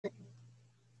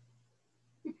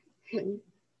I'm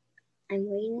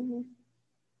waiting.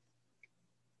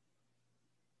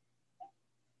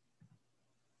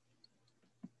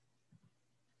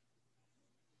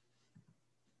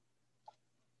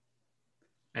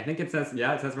 I think it says,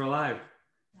 yeah, it says we're live.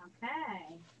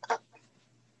 Okay.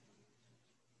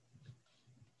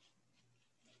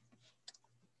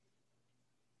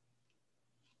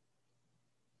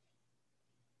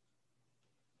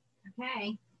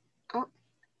 Okay. Oh.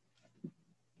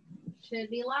 Should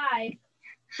be live.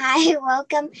 Hi,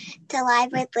 welcome to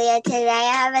Live with Leah. Today I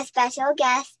have a special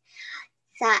guest,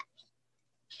 Simon.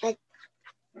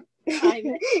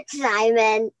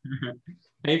 Simon.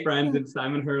 Hey friends, it's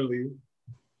Simon Hurley.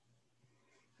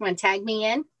 Want to tag me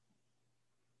in?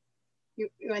 You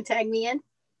want to tag me in?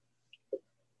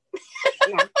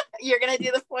 Yeah. You're going to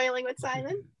do the foiling with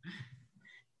Simon?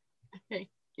 Okay.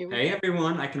 Hey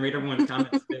everyone, I can read everyone's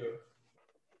comments too.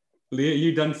 Leah,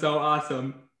 you've done so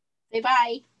awesome. Say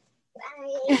bye.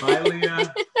 Bye. Bye,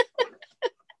 Leah.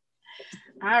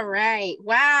 All right.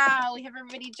 Wow. We have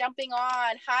everybody jumping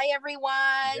on. Hi,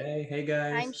 everyone. Hey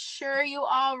guys. I'm sure you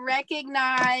all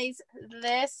recognize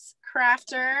this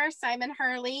crafter, Simon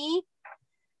Hurley.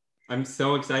 I'm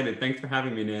so excited. Thanks for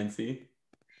having me, Nancy.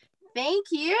 Thank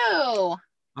you.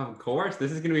 Of course,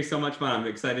 this is going to be so much fun. I'm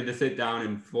excited to sit down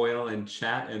and foil and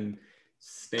chat and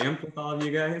stamp with all of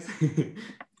you guys.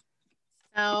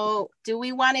 So do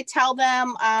we want to tell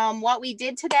them what we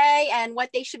did today and what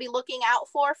they should be looking out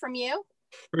for from you?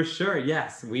 For sure,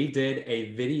 yes. We did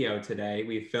a video today.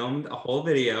 We filmed a whole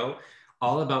video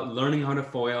all about learning how to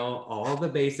foil, all the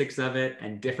basics of it,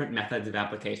 and different methods of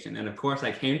application. And of course,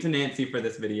 I came to Nancy for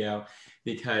this video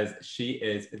because she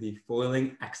is the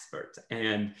foiling expert.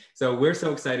 And so we're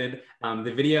so excited.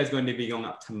 The video is going to be going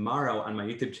up tomorrow on my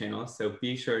YouTube channel, so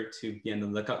be sure to be on the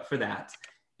lookout for that.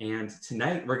 And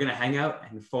tonight we're gonna hang out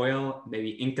and foil,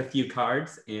 maybe ink a few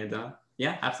cards, and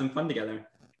yeah, have some fun together.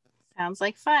 Sounds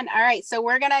like fun. All right, so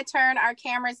we're gonna turn our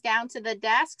cameras down to the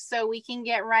desk so we can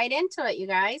get right into it, you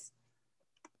guys.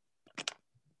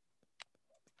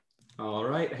 All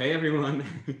right, hey everyone.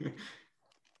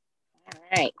 All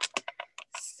right,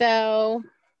 so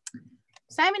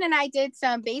Simon and I did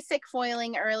some basic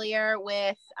foiling earlier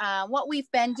with what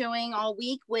we've been doing all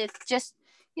week with just,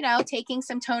 you know, taking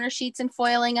some toner sheets and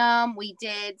foiling them. We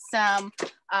did some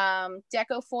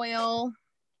deco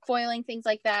foiling, things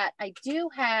like that. I do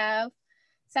have,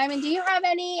 Simon, do you have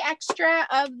any extra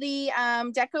of the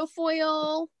deco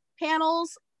foil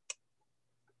panels?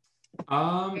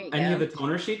 Any of the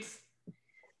toner sheets?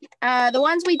 The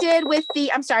ones we did with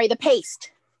the, I'm sorry, the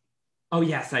paste. Oh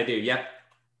yes, I do, yep.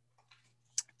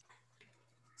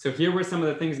 So here were some of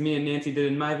the things me and Nancy did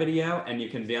in my video, and you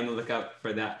can be on the lookout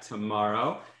for that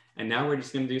tomorrow. And now we're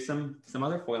just gonna do some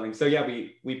other foiling. So yeah,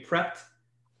 we prepped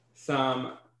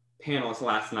some panels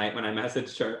last night when I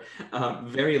messaged her,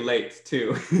 very late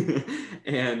too.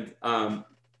 And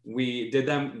we did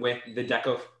them with the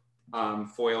Deco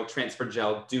Foil Transfer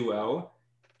Gel Duo.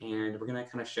 And we're gonna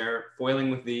kind of share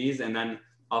foiling with these, and then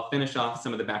I'll finish off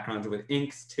some of the backgrounds with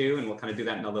inks too, and we'll kind of do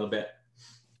that in a little bit.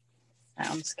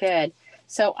 Sounds good.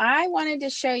 So I wanted to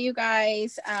show you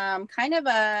guys kind of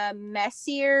a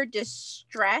messier,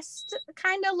 distressed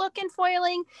kind of look in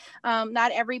foiling.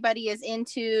 Not everybody is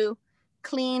into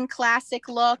clean, classic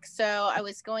look. So I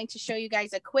was going to show you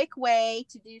guys a quick way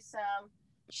to do some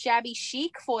shabby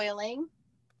chic foiling,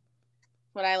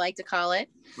 what I like to call it.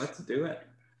 Let's do it.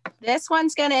 This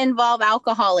one's going to involve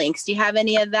alcohol inks. Do you have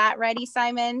any of that ready,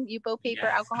 Simon? Yupo paper,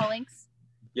 Yes. Alcohol inks?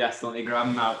 Yes, let me grab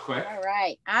them out quick. All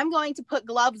right. I'm going to put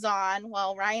gloves on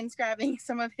while Ryan's grabbing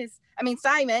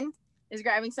Simon is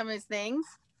grabbing some of his things.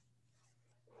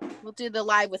 We'll do the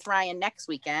live with Ryan next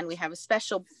weekend. We have a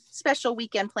special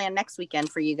weekend planned next weekend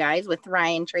for you guys with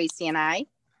Ryan, Tracy, and I.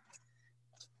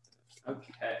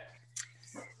 Okay.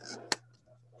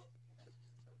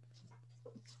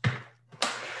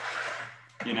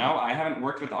 You know, I haven't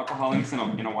worked with alcohol inks in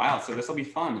a while, so this will be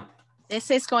fun. This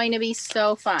is going to be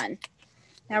so fun.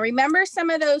 Now, remember some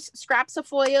of those scraps of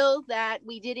foil that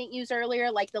we didn't use earlier,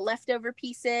 like the leftover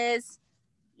pieces?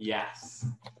 Yes.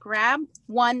 Grab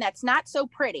one that's not so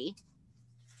pretty.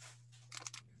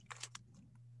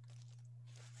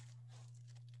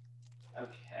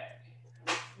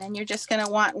 Okay. Then you're just going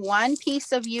to want one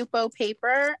piece of Yupo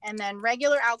paper and then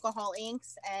regular alcohol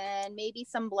inks and maybe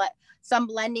some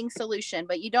blending solution.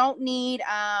 But you don't need,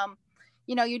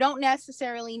 you don't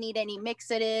necessarily need any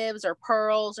mixatives or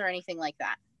pearls or anything like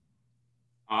that.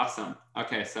 Awesome.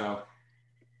 Okay, so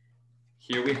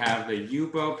here we have the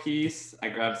Yupo piece. I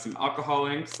grabbed some alcohol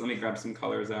inks. Let me grab some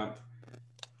colors out.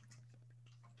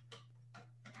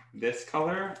 This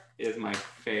color is my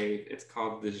fave. It's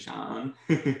called Dijon.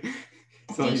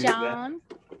 So Dijon.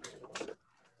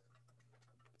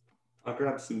 I'll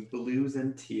grab some blues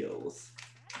and teals.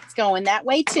 It's going that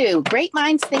way too. Great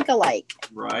minds think alike.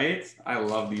 Right? I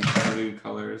love these blue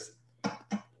colors.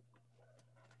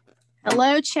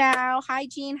 Hello, Chow. Hi,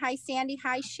 Jean. Hi, Sandy.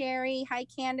 Hi, Sherry. Hi,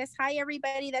 Candace. Hi,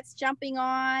 everybody that's jumping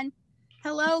on.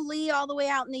 Hello, Lee, all the way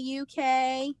out in the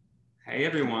UK. Hey,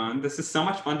 everyone. This is so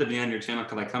much fun to be on your channel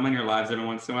because I come on your lives every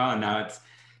once in a while, and now it's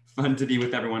fun to be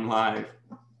with everyone live.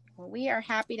 Well, we are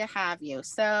happy to have you.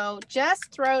 So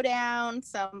just throw down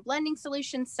some blending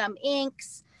solutions, some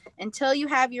inks, until you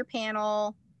have your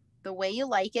panel the way you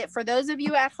like it. For those of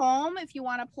you at home, if you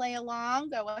want to play along,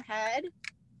 go ahead.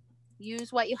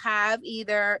 Use what you have.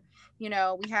 Either, we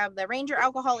have the Ranger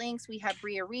alcohol inks, we have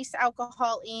Bria Reese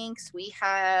alcohol inks, we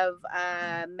have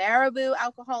Marabou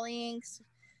alcohol inks.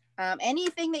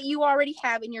 Anything that you already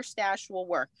have in your stash will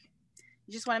work.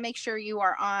 You just want to make sure you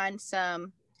are on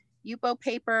some Yupo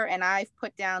paper, and I've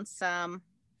put down some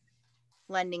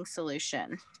blending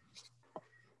solution.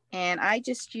 And I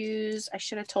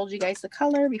should have told you guys the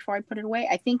color before I put it away.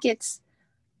 I think it's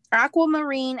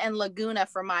Aquamarine and Laguna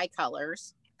for my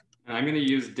colors. And I'm going to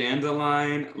use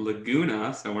Dandelion,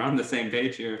 Laguna, so we're on the same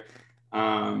page here,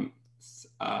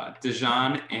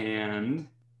 Dijon, and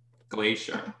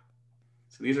Glacier.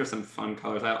 So these are some fun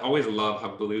colors. I always love how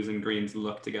blues and greens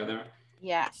look together.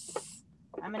 Yes.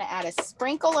 I'm going to add a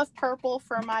sprinkle of purple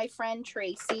for my friend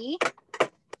Tracy.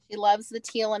 She loves the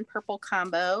teal and purple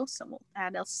combo, so we'll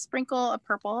add a sprinkle of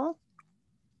purple.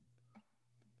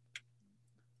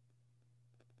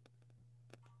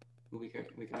 We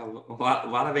got a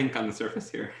lot of ink on the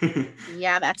surface here.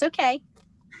 Yeah, that's okay.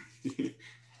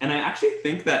 And I actually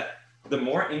think that the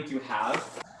more ink you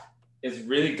have is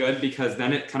really good, because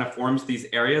then it kind of forms these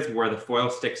areas where the foil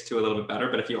sticks to a little bit better.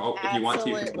 But if you want to,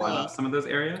 you can blend up some of those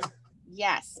areas.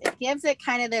 Yes, it gives it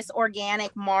kind of this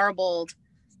organic marbled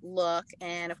look.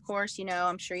 And of course,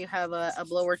 I'm sure you have a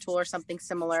blower tool or something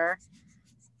similar.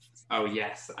 Oh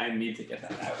yes, I need to get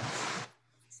that out.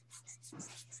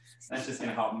 That's just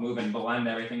gonna help move and blend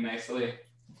everything nicely.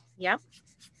 Yep.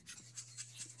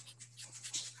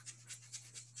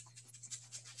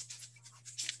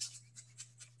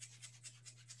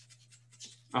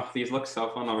 Oh, these look so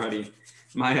fun already.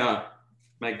 My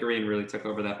green really took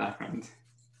over that background.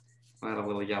 I'll add a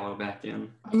little yellow back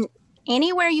in. And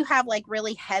anywhere you have like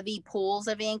really heavy pools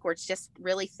of ink where it's just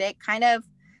really thick, kind of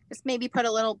just maybe put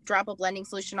a little drop of blending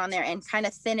solution on there and kind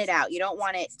of thin it out. You don't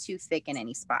want it too thick in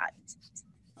any spot.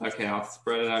 Okay, I'll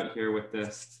spread it out here with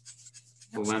this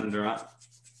blender.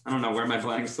 I don't know where my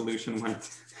blending solution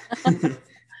went.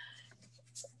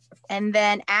 And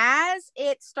then as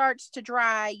it starts to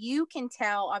dry, you can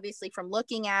tell obviously from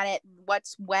looking at it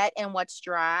what's wet and what's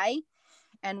dry.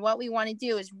 And what we want to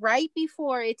do is right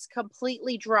before it's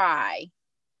completely dry,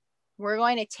 we're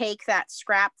going to take that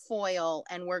scrap foil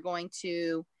and we're going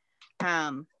to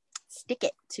stick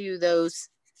it to those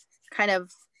kind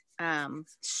of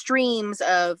streams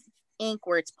of ink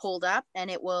where it's pulled up, and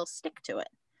it will stick to it.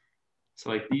 So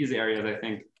like these areas, I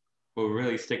think, will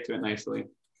really stick to it nicely.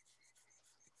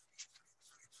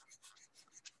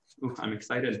 Ooh, I'm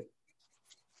excited.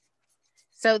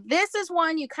 So this is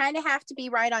one you kind of have to be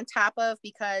right on top of,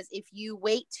 because if you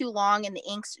wait too long and the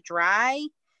ink's dry,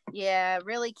 you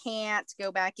really can't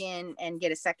go back in and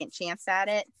get a second chance at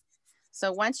it.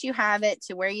 So once you have it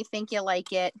to where you think you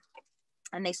like it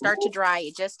and they start to dry,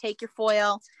 you just take your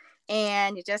foil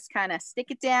and you just kind of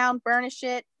stick it down, burnish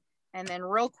it, and then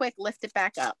real quick lift it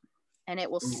back up, and it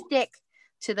will stick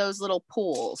to those little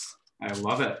pools. I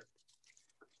love it.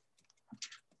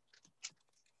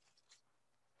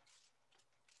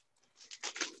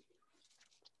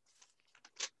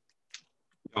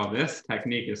 Oh, this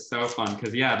technique is so fun,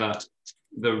 because yeah,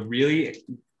 the really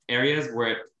areas where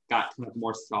it got kind of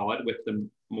more solid with the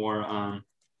more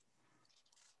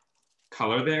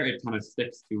color there, it kind of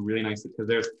sticks to really nicely,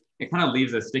 because it kind of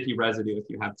leaves a sticky residue if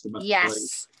you have too much.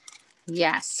 Yes.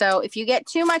 Yes. So if you get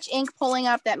too much ink pulling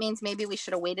up, that means maybe we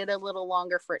should have waited a little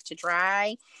longer for it to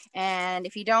dry. And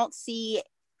if you don't see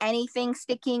anything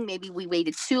sticking, maybe we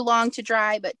waited too long to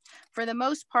dry. But for the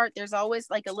most part, there's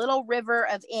always like a little river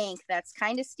of ink that's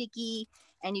kind of sticky,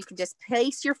 and you can just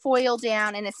place your foil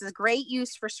down, and this is a great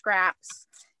use for scraps,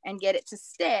 and get it to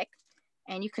stick.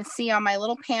 And you can see on my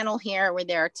little panel here where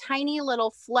there are tiny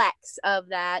little flecks of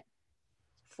that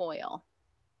foil.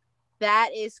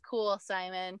 That is cool,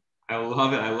 Simon. I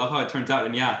love it. I love how it turns out.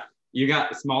 And yeah, you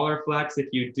got smaller flecks. If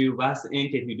you do less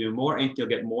ink, if you do more ink, you'll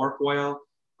get more foil.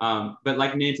 But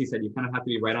like Nancy said, you kind of have to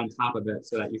be right on top of it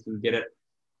so that you can get it,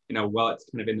 while it's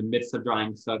kind of in the midst of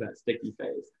drying, so that sticky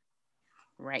phase.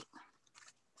 Right.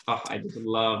 Oh, I just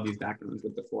love these backgrounds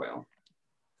with the foil.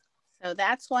 So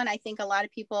that's one I think a lot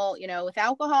of people, you know, with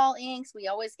alcohol inks, we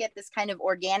always get this kind of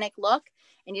organic look,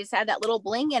 and you just have that little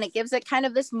bling and it gives it kind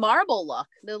of this marble look.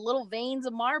 The little veins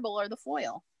of marble or the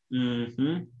foil.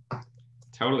 Mm-hmm.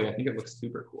 Totally. I think it looks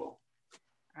super cool.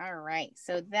 All right.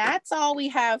 So that's all we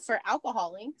have for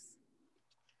alcohol inks.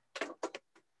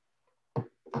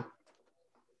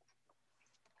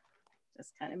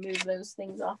 Just kind of move those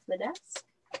things off the desk.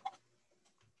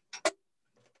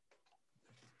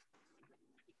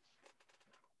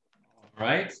 All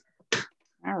right.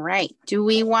 All right. Do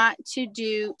we want to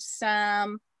do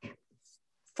some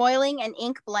foiling and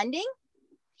ink blending?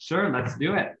 Sure, let's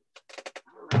do it.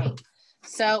 All right.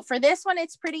 So for this one,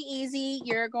 it's pretty easy.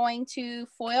 You're going to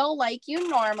foil like you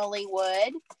normally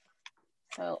would.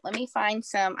 So let me find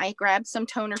some. I grabbed some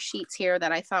toner sheets here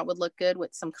that I thought would look good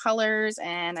with some colors,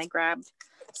 and I grabbed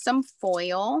some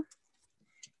foil.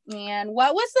 And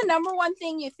what was the number one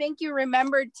thing you think you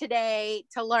remembered today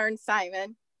to learn,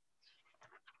 Simon?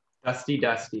 Dusty,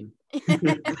 dusty.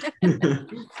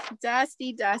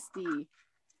 Dusty, dusty.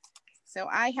 So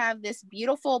I have this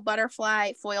beautiful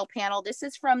butterfly foil panel. This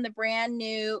is from the brand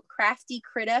new Crafty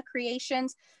Critta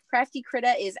Creations. Crafty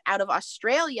Critta is out of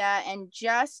Australia and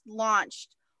just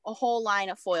launched a whole line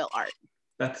of foil art.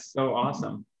 That's so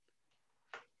awesome.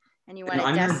 And you want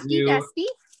it dusty, dusty?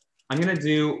 I'm going to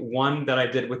do one that I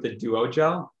did with the Duo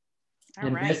Gel.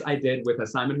 This I did with a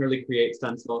Simon Hurley Create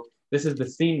stencil. This is the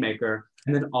scene maker,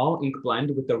 and then all ink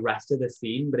blend with the rest of the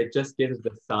scene, but it just gives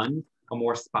the sun a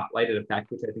more spotlighted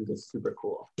effect, which I think is super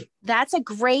cool. That's a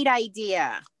great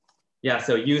idea. Yeah,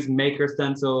 so use maker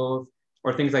stencils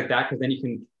or things like that, because then you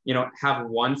can, you know, have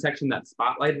one section that's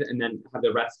spotlighted and then have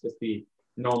the rest just be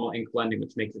normal ink blending,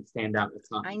 which makes it stand out in the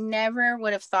sun. I never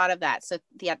would have thought of that. So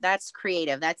yeah, that's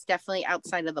creative. That's definitely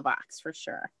outside of the box for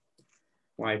sure.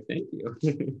 Why, thank you.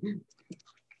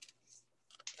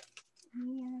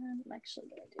 And I'm actually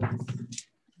gonna do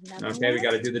this. Okay, we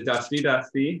got to do the dusty,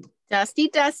 dusty. Dusty,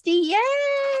 dusty,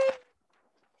 yay!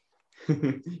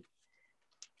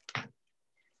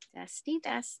 Dusty,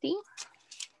 dusty.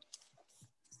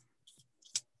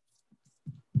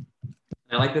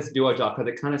 I like this Duo Gel because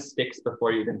it kind of sticks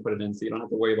before you even put it in, so you don't have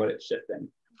to worry about it shifting.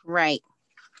 Right.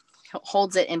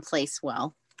 Holds it in place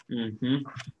well. Mm-hmm.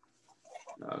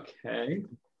 Okay.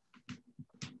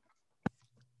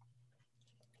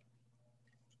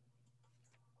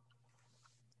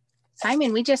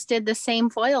 Simon, we just did the same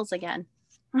foils again.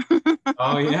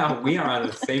 Oh yeah, we are on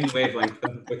the same wavelength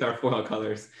with our foil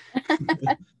colors.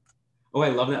 Oh, I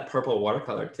love that purple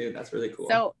watercolor too. That's really cool.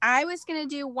 So I was going to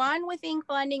do one with ink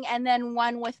blending and then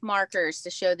one with markers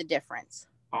to show the difference.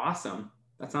 Awesome.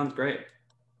 That sounds great.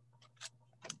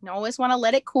 You always want to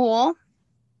let it cool.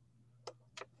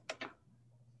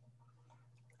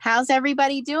 How's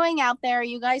everybody doing out there? Are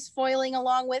you guys foiling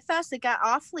along with us? It got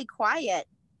awfully quiet.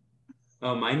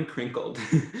 Oh, mine crinkled.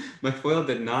 My foil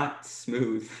did not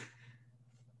smooth.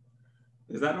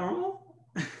 Is that normal?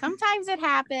 Sometimes it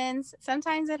happens.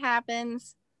 Sometimes it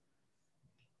happens.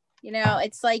 You know,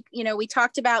 it's like, you know, we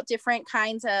talked about different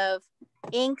kinds of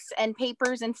inks and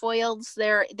papers and foils.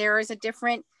 There is a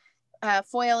different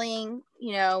foiling,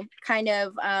 you know, kind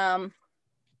of,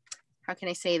 how can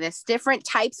I say this? Different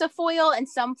types of foil, and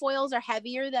some foils are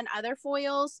heavier than other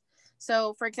foils.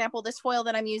 So for example, this foil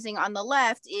that I'm using on the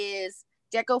left is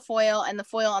Deco foil, and the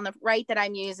foil on the right that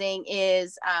I'm using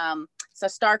is so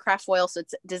Starcraft foil. So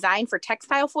it's designed for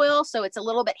textile foil, so it's a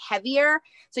little bit heavier.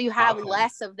 So you have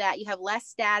less of that. You have less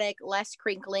static, less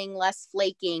crinkling, less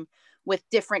flaking with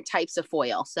different types of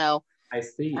foil. So I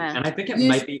see, and I think it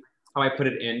might be how I put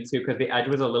it in too, because the edge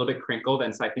was a little bit crinkled,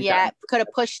 and so I think that could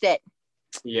have pushed it.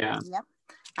 Yeah. Yep.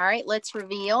 All right, let's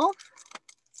reveal.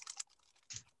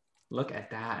 Look at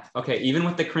that. Okay, even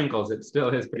with the crinkles, it still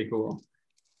is pretty cool.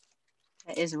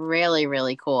 It is really,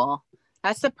 really cool.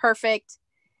 That's the perfect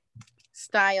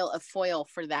style of foil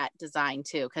for that design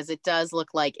too, because it does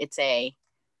look like it's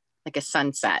like a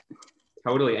sunset.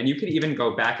 Totally, and you could even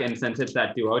go back in, since it's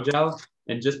that Duo Gel,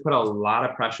 and just put a lot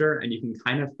of pressure, and you can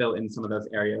kind of fill in some of those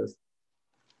areas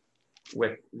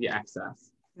with the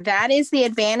excess. That is the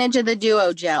advantage of the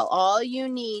Duo Gel. All you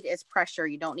need is pressure.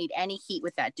 You don't need any heat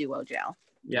with that Duo Gel.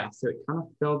 Yeah, so it kind of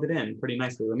filled it in pretty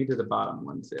nicely. Let me do the bottom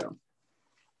one too.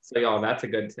 So y'all, that's a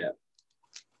good tip.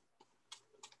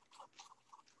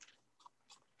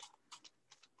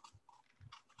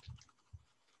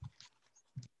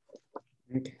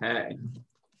 Okay.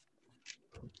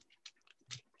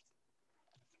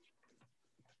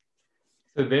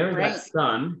 So there's that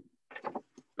sun.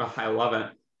 Oh, I love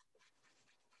it.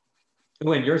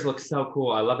 Oh, and yours looks so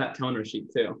cool. I love that toner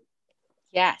sheet too.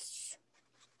 Yes.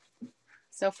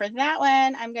 So for that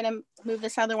one, I'm going to move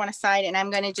this other one aside and I'm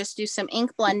going to just do some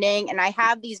ink blending. And I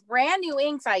have these brand new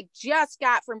inks I just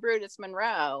got from Brutus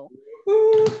Monroe.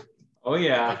 Oh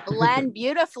yeah. They blend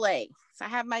beautifully. So I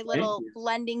have my little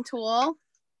blending tool.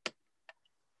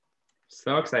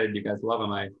 So excited you guys love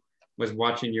them. I was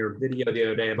watching your video the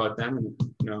other day about them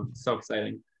and so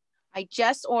exciting. I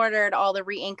just ordered all the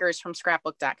re-inkers from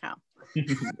scrapbook.com.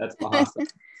 That's awesome.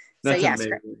 That's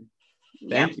amazing.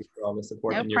 Thank you for all the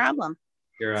support. No problem.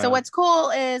 So what's cool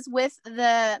is with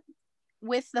the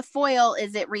foil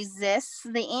is it resists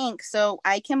the ink. So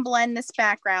I can blend this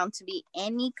background to be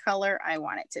any color I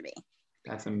want it to be.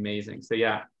 That's amazing. So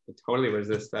yeah, it totally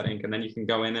resists that ink. And then you can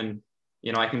go in and,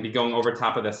 I can be going over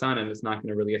top of the sun and it's not going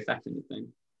to really affect anything.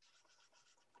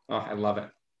 Oh, I love it.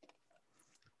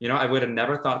 I would have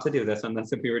never thought to do this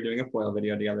unless if we were doing a foil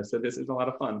video together. So this is a lot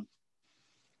of fun.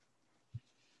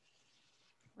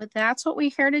 But that's what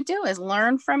we're here to do, is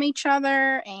learn from each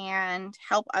other and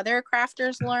help other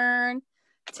crafters learn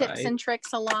tips and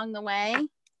tricks along the way.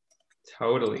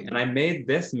 Totally. And I made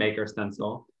this maker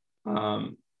stencil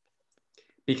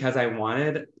because I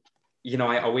wanted,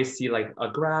 I always see like a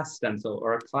grass stencil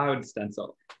or a cloud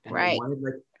stencil. And I wanted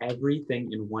like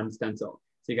everything in one stencil.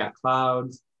 So you got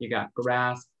clouds, you got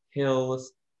grass,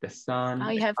 hills, the sun. Oh,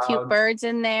 you have cute birds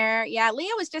in there. Yeah,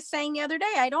 Leah was just saying the other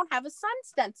day, I don't have a sun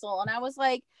stencil. And I was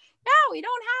like, no, we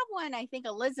don't have one. I think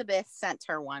Elizabeth sent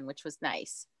her one, which was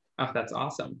nice. Oh, that's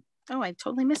awesome. Oh, I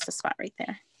totally missed a spot right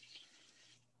there.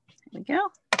 There we go.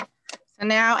 So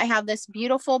now I have this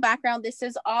beautiful background. This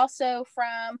is also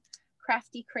from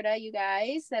Crafty Critta, you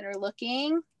guys that are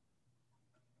looking.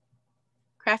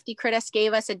 Crafty Critta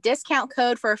gave us a discount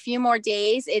code for a few more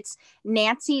days. It's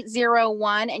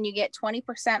Nancy01 and you get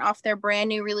 20% off their brand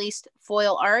new released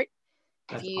foil art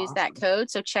if you use that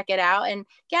code. So check it out. And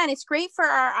again, it's great for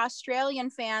our Australian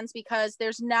fans because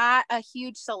there's not a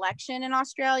huge selection in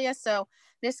Australia. So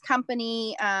this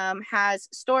company has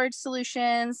storage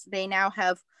solutions. They now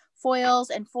have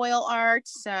foils and foil art.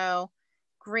 So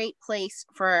great place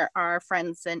for our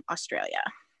friends in Australia.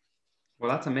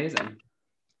 Well, that's amazing.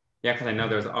 Yeah, because I know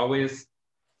there's always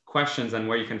questions on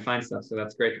where you can find stuff. So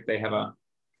that's great that they have a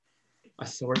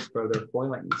source for their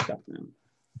foiling and stuff now.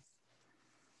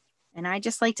 And I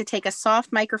just like to take a soft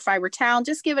microfiber towel,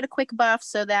 just give it a quick buff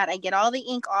so that I get all the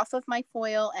ink off of my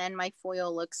foil and my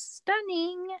foil looks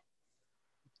stunning.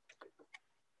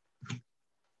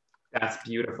 That's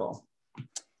beautiful.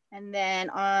 And then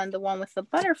on the one with the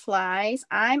butterflies,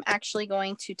 I'm actually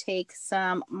going to take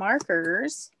some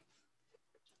markers.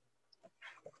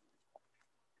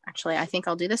 Actually, I think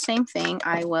I'll do the same thing.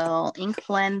 I will ink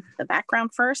blend the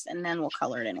background first, and then we'll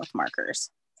color it in with markers.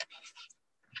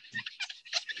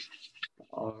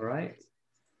 All right.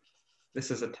 This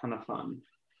is a ton of fun.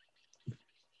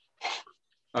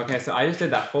 Okay, so I just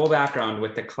did that whole background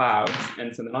with the clouds.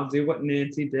 And so then I'll do what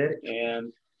Nancy did,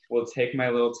 and we'll take my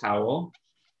little towel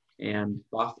and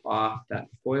buff off that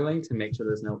foiling to make sure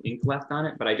there's no ink left on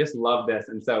it. But I just love this.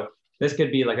 And so this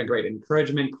could be like a great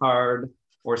encouragement card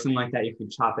or something like that. You could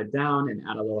chop it down and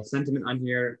add a little sentiment on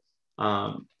here.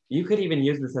 You could even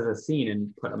use this as a scene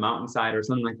and put a mountainside or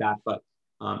something like that. But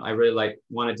I really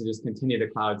wanted to just continue the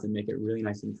clouds and make it really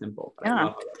nice and simple. But I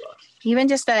love how that looks. Even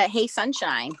just a hey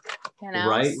sunshine,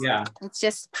 Right, yeah. It's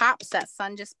just pops, that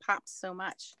sun just pops so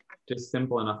much. Just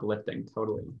simple and uplifting,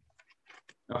 totally.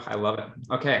 Oh, I love it.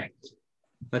 Okay,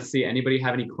 let's see. Anybody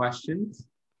have any questions?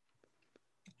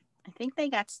 I think they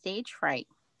got stage fright.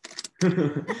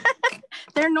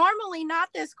 They're normally not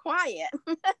this quiet.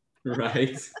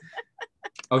 Right.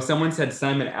 Oh, someone said,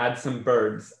 Simon, add some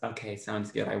birds. Okay,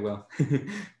 sounds good. I will.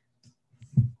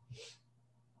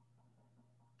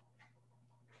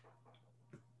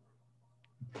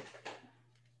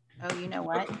 Oh, you know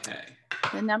what? Okay.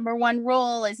 The #1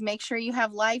 rule is make sure you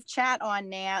have live chat on,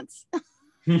 Nance.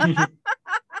 Hey, look,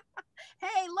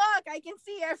 I can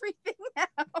see everything now.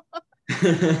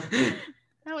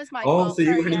 That was my fault. Oh, so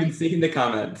you weren't even seeing the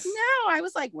comments. No, I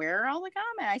was like, where are all the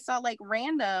comments? I saw like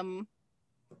random.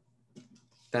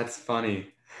 That's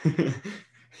funny.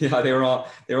 Yeah, they were all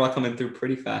coming through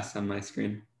pretty fast on my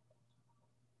screen.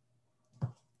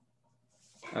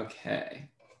 Okay.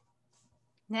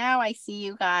 Now I see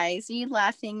you guys. Are you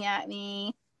laughing at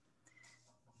me?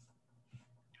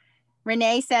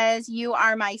 Renee says, you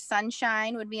are my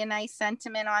sunshine would be a nice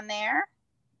sentiment on there.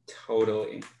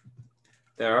 Totally.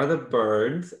 There are the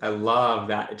birds. I love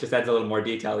that. It just adds a little more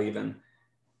detail even.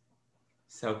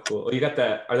 So cool. Oh, you got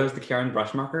are those the Karen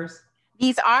brush markers?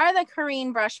 These are the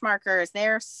Korean brush markers.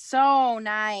 They're so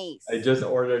nice. I just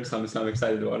ordered some, so I'm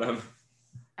excited about them.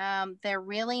 They're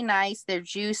really nice. They're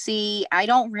juicy.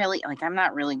 I'm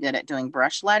not really good at doing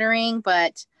brush lettering,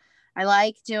 but I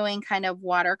like doing kind of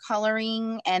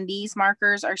watercoloring, and these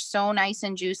markers are so nice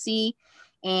and juicy.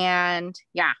 And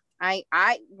yeah,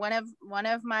 one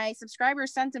of my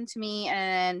subscribers sent them to me,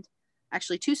 and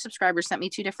actually 2 subscribers sent me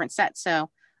 2 different sets. So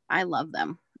I love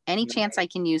them. Any chance I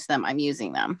can use them, I'm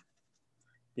using them.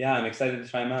 Yeah, I'm excited to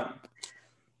try them out.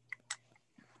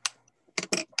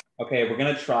 Okay, we're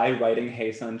gonna try writing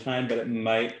 "Hey Sunshine," but it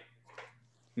might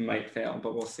fail,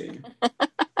 but we'll see.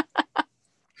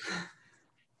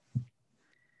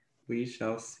 We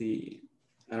shall see.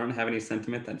 I don't have any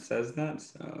sentiment that says that,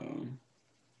 so.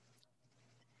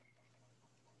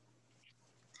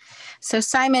 So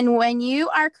Simon, when you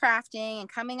are crafting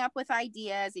and coming up with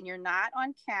ideas and you're not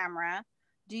on camera,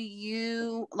 do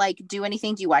you do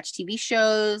anything? Do you watch TV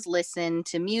shows, listen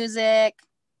to music?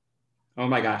 Oh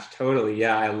my gosh, totally.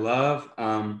 Yeah, I love,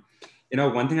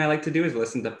 one thing I like to do is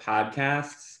listen to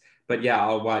podcasts, but yeah,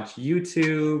 I'll watch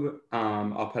YouTube.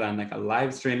 I'll put on like a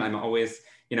live stream. I'm always,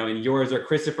 in yours or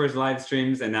Christopher's live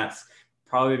streams, and that's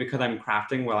probably because I'm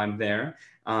crafting while I'm there.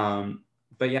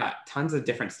 But yeah, tons of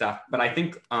different stuff. But I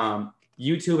think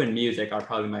YouTube and music are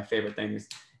probably my favorite things.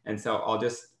 And so I'll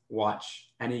just watch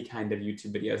any kind of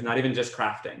YouTube videos, not even just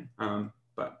crafting.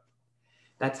 But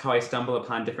that's how I stumble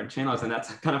upon different channels. And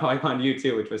that's kind of how I found you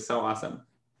too, which was so awesome.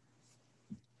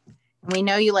 We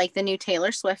know you like the new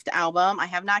Taylor Swift album. I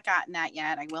have not gotten that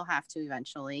yet. I will have to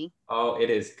eventually. Oh, it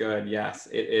is good. Yes,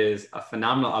 it is a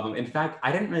phenomenal album. In fact,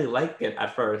 I didn't really like it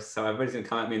at first. So everybody's gonna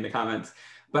come at me in the comments.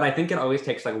 But I think it always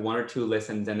takes like 1 or 2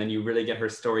 listens, and then you really get her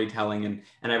storytelling and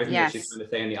everything that she's trying to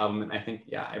say in the album. And I think,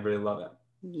 yeah, I really love it.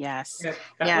 Yes. Okay,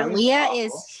 yeah, really Leah awful.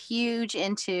 is huge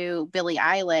into Billie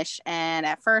Eilish. And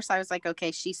at first I was like,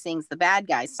 okay, she sings the Bad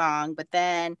Guy song. But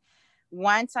then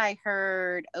once I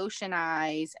heard Ocean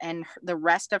Eyes and the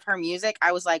rest of her music,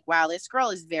 I was like, wow, this girl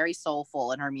is very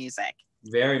soulful in her music.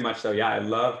 Very much so. Yeah, I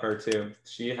love her too.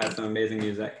 She has some amazing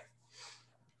music.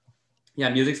 Yeah,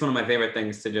 music's one of my favorite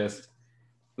things to just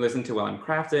listen to while I'm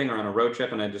crafting or on a road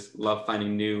trip, and I just love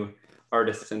finding new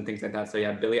artists and things like that. So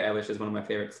yeah, Billie Eilish is one of my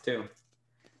favorites too.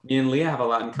 Me and Leah have a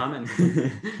lot in common.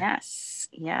 Yes.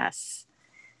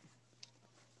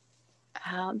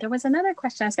 There was another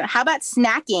question I was how about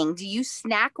snacking? Do you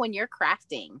snack when you're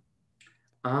crafting?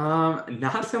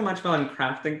 Not so much while I'm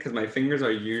crafting because my fingers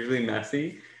are usually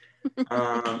messy.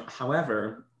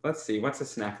 However, let's see, what's a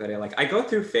snack that I like? I go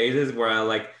through phases where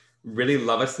I really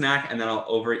love a snack and then I'll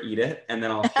overeat it and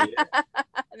then I'll hate it.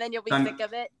 And then you'll be sick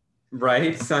of it.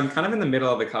 Right. So I'm kind of in the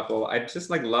middle of a couple. I just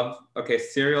love,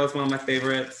 cereal is one of my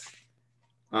favorites.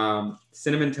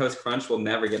 Cinnamon Toast Crunch will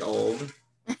never get old.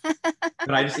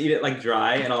 But I just eat it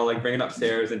dry, and I'll bring it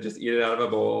upstairs and just eat it out of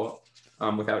a bowl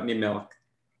without any milk.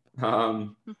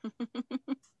 So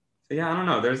yeah, I don't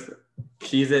know. There's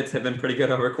Cheez-Its have been pretty good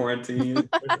over quarantine.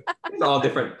 There's all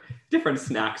different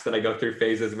snacks that I go through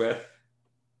phases with.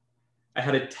 I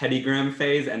had a Teddy Graham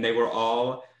phase, and they were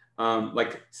all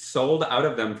sold out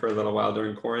of them for a little while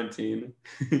during quarantine.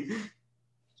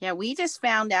 Yeah, we just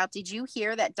found out. Did you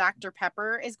hear that Dr.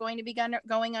 Pepper is going to be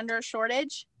going under a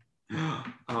shortage?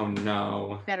 Oh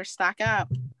no. Better stock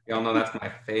up. Y'all know that's my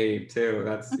fave too.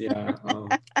 That's, yeah.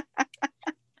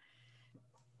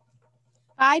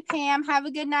 Bye, Pam. Have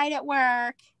a good night at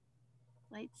work.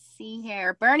 Let's see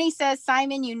here. Bernie says,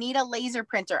 Simon, you need a laser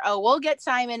printer. Oh, we'll get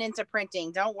Simon into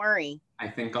printing. Don't worry. I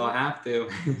think I'll have to.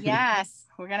 Yes.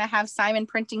 We're going to have Simon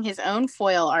printing his own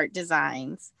foil art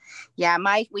designs. Yeah,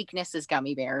 my weakness is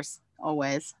gummy bears.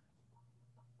 Always.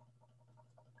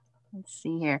 Let's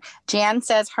see here. Jan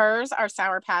says hers are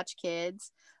Sour Patch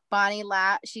Kids. Bonnie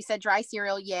she said dry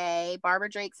cereal, yay. Barbara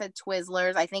Drake said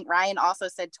Twizzlers. I think Ryan also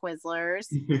said Twizzlers.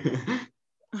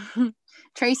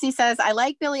 Tracy says, I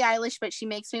like Billie Eilish, but she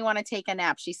makes me want to take a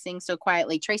nap. She sings so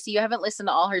quietly. Tracy, you haven't listened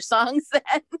to all her songs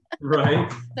then.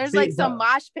 Right. There's some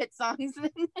mosh pit songs in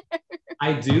there.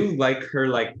 I do like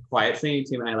her quiet singing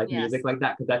too, and I like music like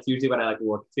that because that's usually what I like to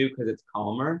work to because it's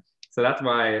calmer. So that's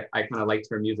why I kind of liked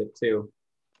her music too.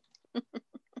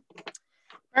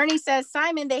 Bernie says,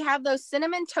 Simon, they have those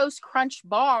Cinnamon Toast Crunch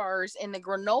bars in the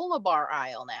granola bar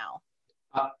aisle now.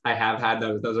 I have had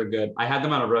those. Those are good. I had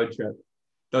them on a road trip.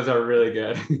 Those are really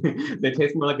good. They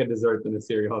taste more like a dessert than a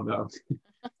cereal though.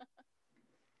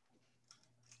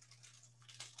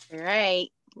 All right.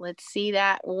 Let's see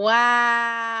that.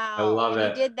 Wow. I love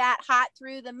it. You did that hot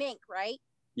through the mink, right?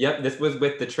 Yep. This was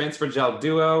with the Transfer Gel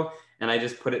Duo, and I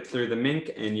just put it through the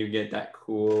mink and you get that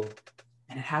cool,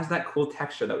 and it has that cool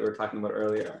texture that we were talking about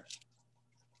earlier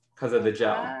because of the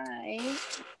gel. Right.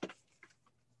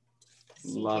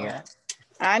 Love it.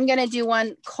 I'm going to do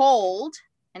one cold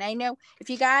And I know if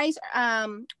you guys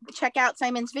check out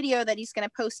Simon's video that he's going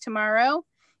to post tomorrow,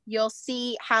 you'll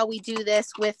see how we do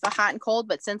this with the hot and cold.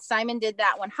 But since Simon did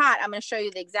that one hot, I'm going to show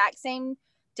you the exact same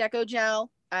Deco Gel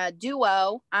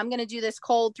duo. I'm going to do this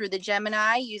cold through the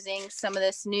Gemini using some of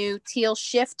this new teal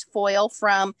shift foil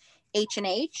from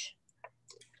H&H.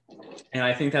 And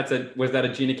I think was that a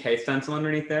Gina K stencil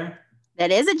underneath there?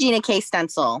 That is a Gina K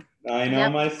stencil. I know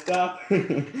my stuff.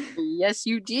 Yes,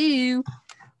 you do.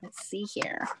 Let's see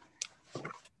here.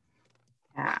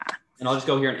 And I'll just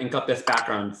go here and ink up this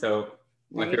background. So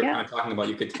like we were kind of talking about,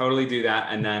 you could totally do that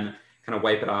and then kind of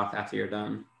wipe it off after you're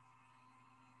done.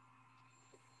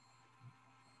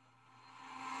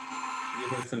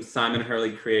 Using some Simon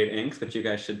Hurley Create inks, which you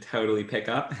guys should totally pick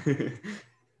up.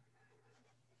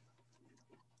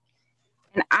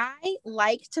 And I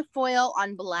like to foil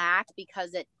on black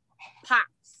because it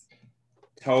pops.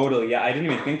 Totally, yeah. I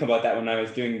didn't even think about that when I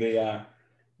was doing the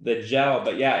gel,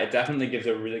 but yeah, it definitely gives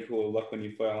a really cool look when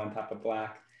you foil on top of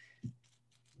black.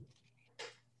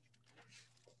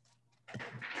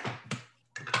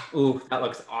 Ooh, that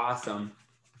looks awesome.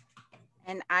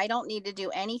 And I don't need to do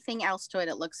anything else to it.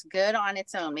 It looks good on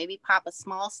its own. Maybe pop a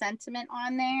small sentiment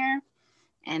on there,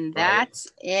 and that's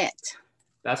it.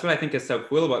 That's what I think is so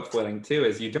cool about foiling too,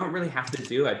 is you don't really have to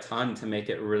do a ton to make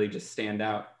it really just stand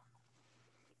out.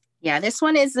 Yeah, this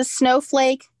one is the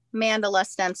Snowflake Mandala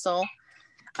stencil.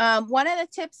 One of the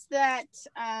tips that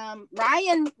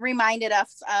Ryan reminded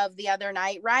us of the other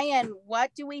night. Ryan,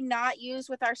 what do we not use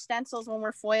with our stencils when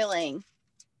we're foiling?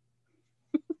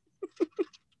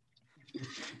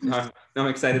 I'm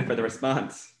excited for the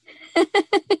response.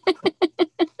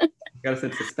 Got us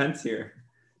in suspense here.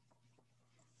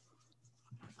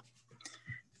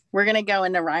 We're going to go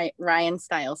into Ryan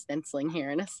style stenciling here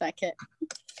in a second.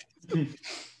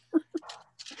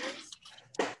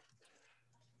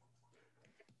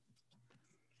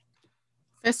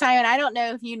 So Simon, I don't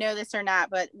know if you know this or not,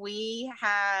 but we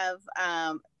have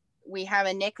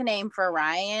a nickname for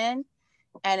Ryan,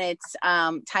 and it's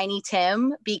Tiny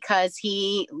Tim, because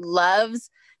he loves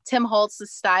Tim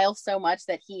Holtz's style so much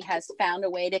that he has found a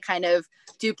way to kind of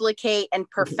duplicate and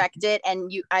perfect it.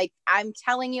 And I'm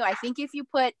telling you, I think if you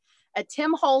put a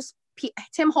Tim Holtz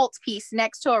piece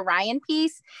next to a Ryan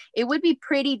piece, it would be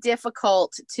pretty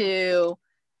difficult to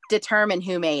determine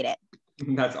who made it.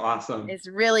 That's awesome. It's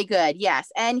really good.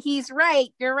 Yes. And he's right.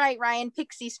 You're right, Ryan.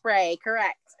 Pixie spray.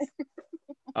 Correct.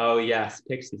 Oh, yes.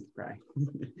 Pixie spray.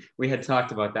 We had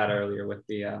talked about that earlier with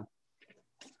the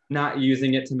not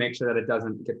using it to make sure that it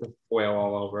doesn't get the foil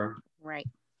all over. Right.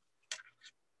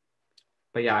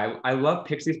 But yeah, I love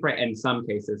pixie spray in some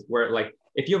cases where, like,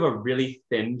 if you have a really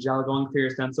thin gel going through your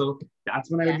stencil,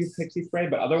 that's when I would use pixie spray.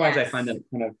 But otherwise, I find that it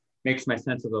kind of makes my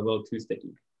stencils a little too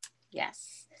sticky.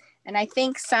 Yes. And I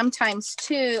think sometimes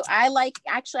too, I leave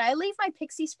my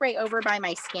pixie spray over by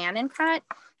my scan and cut,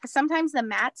 because sometimes the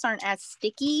mats aren't as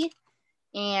sticky.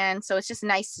 And so it's just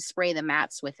nice to spray the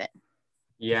mats with it.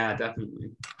 Yeah, definitely.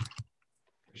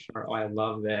 For sure. Oh, I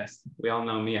love this. We all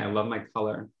know me. I love my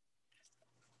color.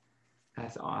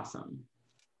 That's awesome.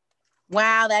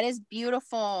 Wow, that is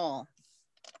beautiful.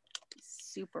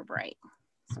 Super bright.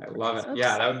 I love it.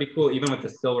 Yeah, that would be cool, even with the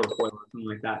silver foil or something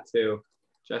like that too,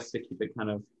 just to keep it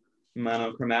kind of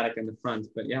monochromatic in the front.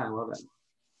 But yeah, I love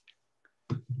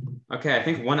it. Okay, I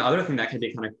think one other thing that could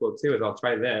be kind of cool too is I'll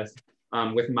try this.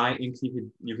 With my inks,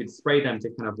 you could spray them to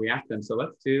kind of react them. So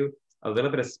let's do a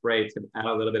little bit of spray to add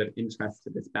a little bit of interest to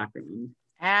this background.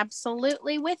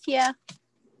 Absolutely with you.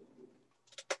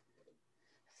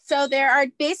 So there are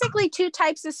basically two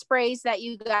types of sprays that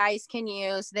you guys can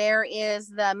use. There is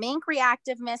the Mink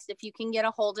Reactive Mist, if you can get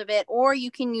a hold of it, or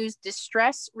you can use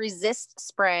Distress Resist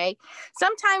Spray.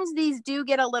 Sometimes these do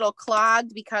get a little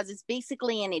clogged because it's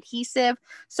basically an adhesive.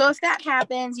 So if that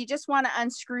happens, you just want to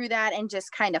unscrew that and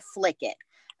just kind of flick it.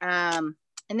 And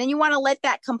then you want to let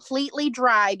that completely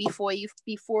dry before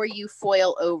you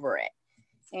foil over it.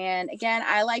 And again,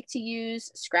 I like to use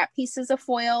scrap pieces of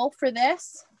foil for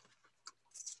this.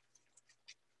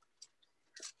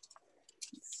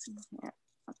 Here,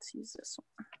 let's use this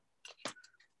one.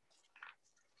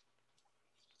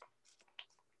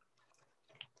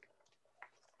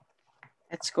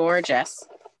 It's gorgeous.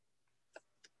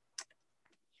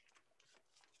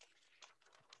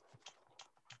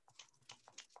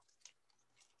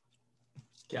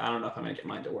 Yeah, I don't know if I'm gonna get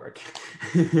mine to work.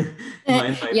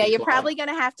 Yeah, you're probably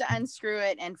gonna have to unscrew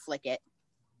it and flick it.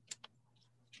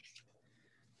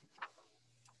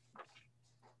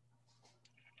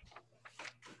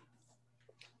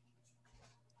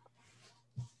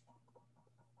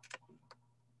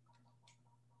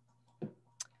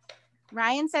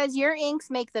 Ryan says your inks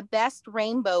make the best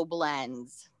rainbow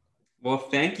blends. Well,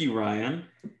 thank you, Ryan.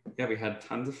 Yeah, we had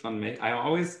tons of fun making. I'm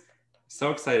always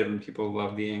so excited when people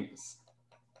love the inks.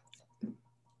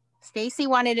 Stacy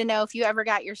wanted to know if you ever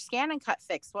got your scan and cut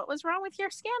fixed. What was wrong with your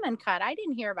scan and cut? I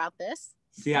didn't hear about this.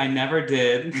 See, I never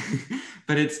did,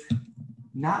 but it's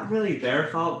not really their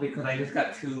fault because I just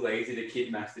got too lazy to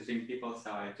keep messaging people.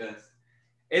 So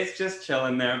it's just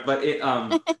chilling there, but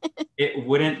it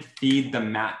wouldn't feed the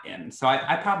mat in. So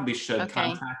I probably should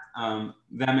contact them.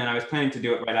 And I was planning to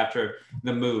do it right after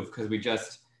the move because we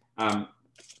just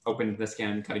opened the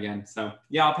scan and cut again. So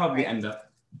yeah, I'll probably end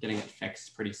up getting it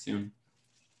fixed pretty soon.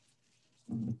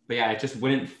 But yeah, it just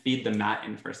wouldn't feed the mat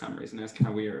in for some reason. It was kind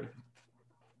of weird.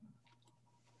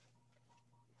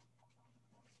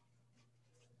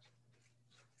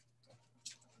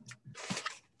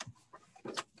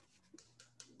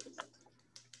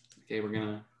 Okay, we're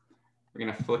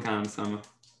gonna flick on some.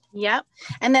 Yep.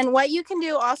 And then what you can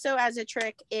do also as a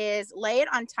trick is lay it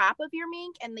on top of your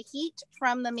mink, and the heat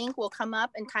from the mink will come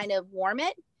up and kind of warm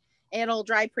it. It'll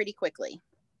dry pretty quickly.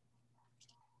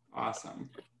 Awesome.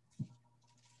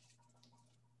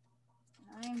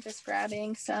 I'm just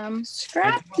grabbing some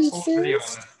scrap I did a whole video on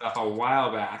pieces. this stuff a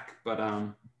while back, but I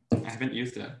haven't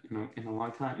used it in a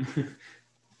long time. Kind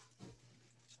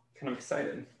of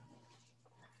excited.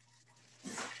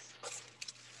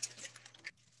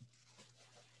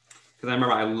 Because I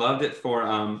remember I loved it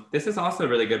for, this is also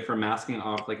really good for masking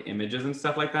off like images and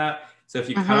stuff like that. So if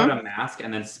you cut out a mask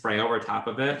and then spray over top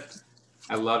of it,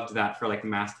 I loved that for like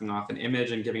masking off an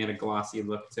image and giving it a glossy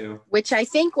look too. Which I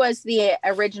think was the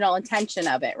original intention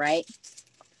of it, right?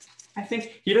 I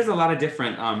think he does a lot of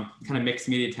different kind of mixed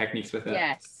media techniques with it.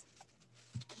 Yes.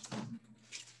 All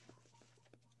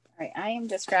right, I am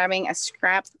just grabbing a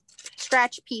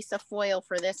scratch piece of foil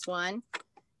for this one.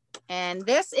 And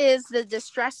this is the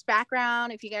distressed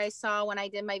background, if you guys saw when I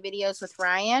did my videos with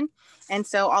Ryan. And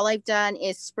so all I've done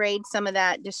is sprayed some of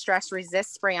that Distress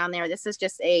Resist spray on there. This is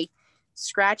just a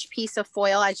scratch piece of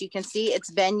foil. As you can see,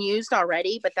 it's been used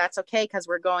already, but that's okay because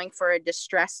we're going for a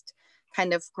distressed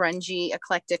kind of grungy,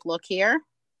 eclectic look here.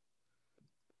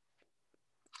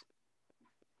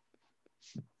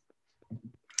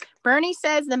 Bernie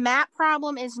says the mat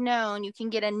problem is known. You can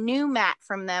get a new mat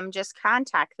from them. Just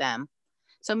contact them.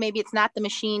 So maybe it's not the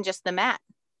machine, just the mat.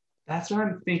 That's what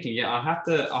I'm thinking. Yeah, I'll have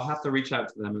to reach out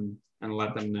to them and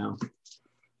let them know.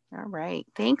 All right.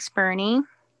 Thanks, Bernie.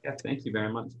 Yeah, thank you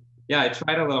very much. Yeah, I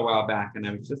tried a little while back and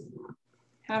I was just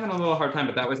having a little hard time,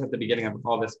 but that was at the beginning of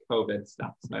all this COVID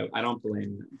stuff. So I don't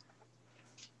blame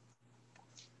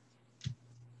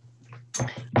them.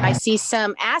 I see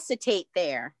some acetate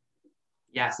there.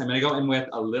 Yes, I'm going to go in with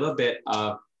a little bit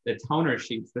of the toner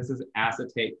sheets. This is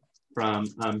acetate from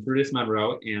Brutus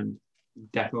Monroe and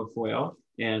Deco Foil.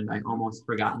 And I almost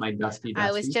forgot my Dusty.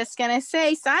 I was just going to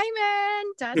say,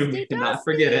 Simon, Dusty. Not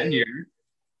forget it here.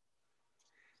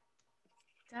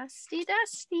 Dusty.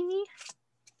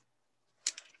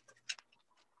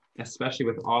 Especially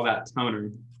with all that toner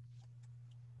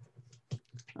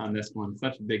on this one.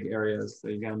 Such big areas. So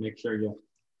you got to make sure you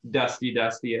dusty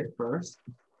it first.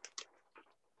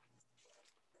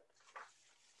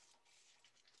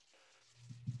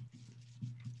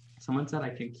 Someone said I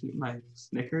can keep my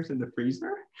Snickers in the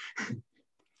freezer. I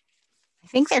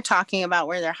think they're talking about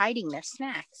where they're hiding their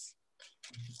snacks.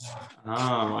 Oh,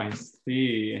 I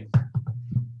see.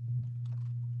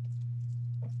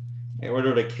 I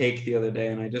ordered a cake the other day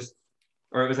and it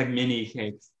was like mini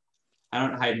cakes. I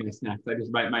don't hide my snacks. I just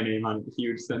write my name on it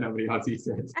huge so nobody else eats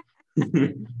it.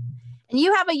 And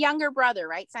you have a younger brother,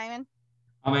 right, Simon?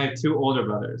 I have 2 older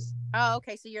brothers. Oh,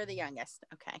 okay. So you're the youngest.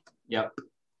 Okay. Yep.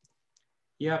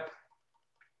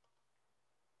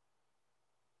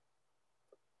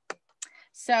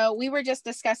 So we were just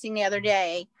discussing the other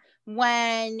day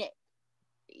when,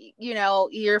 you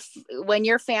know, when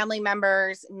your family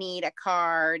members need a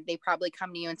card, they probably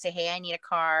come to you and say, hey, I need a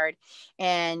card.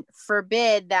 And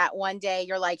forbid that one day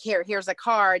you're like, here's a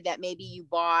card that maybe you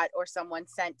bought or someone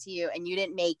sent to you and you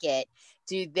didn't make it.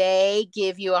 Do they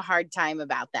give you a hard time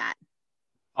about that?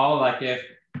 Oh, like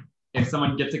if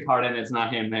someone gets a card and it's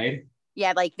not handmade?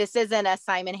 Yeah, like this isn't a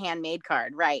Simon handmade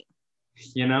card, right?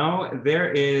 You know,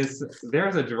 there's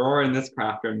a drawer in this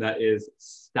craft room that is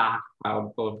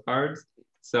stockpiled full of cards.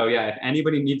 So yeah, if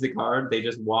anybody needs a card, they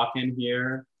just walk in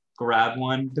here, grab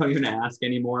one, don't even ask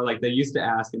anymore. Like they used to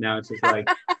ask and now it's just like,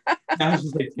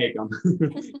 take them.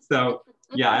 So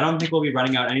yeah, I don't think we'll be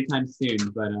running out anytime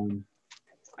soon, but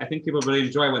I think people really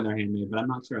enjoy when they're handmade, but I'm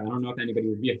not sure. I don't know if anybody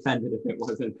would be offended if it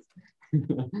wasn't.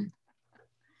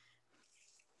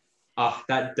 Oh,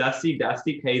 that dusty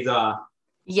pays off.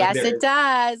 Yes, it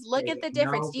does. Look Okay, at the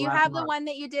difference. no Do you black have the mark. one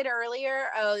that you did earlier?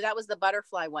 Oh, that was the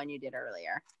butterfly one you did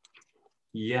earlier.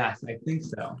 Yes, I think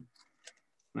so.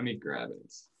 Let me grab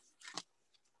it.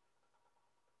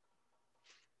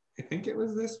 I think it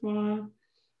was this one.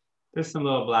 There's some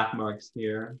little black marks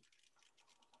here.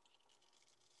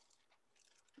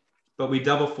 But we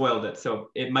double foiled it, so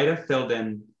it might have filled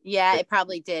in. Yeah, it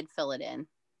probably did fill it in.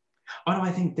 Oh no,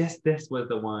 I think this was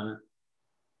the one.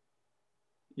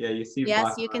 Yeah, you see.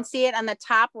 Yes, you can see it on the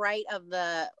top right of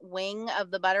the wing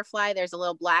of the butterfly. There's a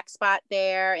little black spot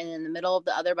there, and in the middle of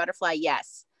the other butterfly,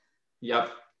 yes.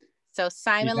 Yep. So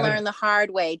Simon learned the hard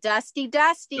way. Dusty.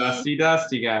 Dusty,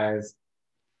 guys.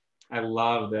 I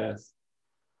love this.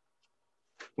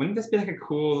 Wouldn't this be like a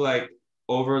cool like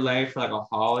overlay for like a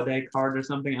holiday card or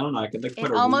something? I don't know. I could like put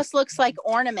it almost looks like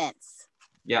ornaments.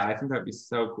 Yeah, I think that'd be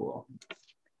so cool.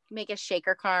 Make a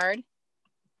shaker card.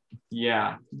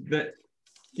 Yeah, the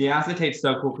acetate's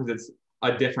so cool because it's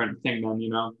a different thing then, you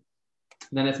know.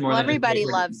 Then it's more. Well, than everybody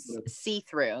loves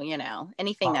see-through, you know,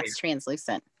 anything that's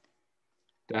translucent.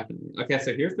 Definitely. Okay,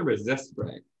 so here's the resist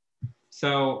spray.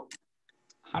 So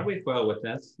how do we foil with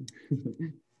this?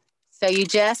 So you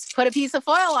just put a piece of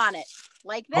foil on it,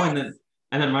 like this. Oh,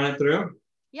 and then run it through?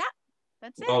 Yeah,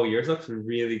 that's it. Oh, yours looks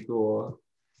really cool.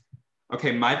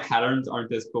 Okay, my patterns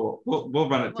aren't as cool. We'll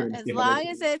run it through. Well,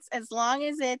 as long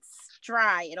as it's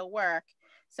dry, it'll work.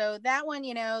 So that one,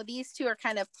 you know, these two are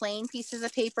kind of plain pieces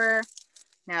of paper.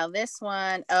 Now this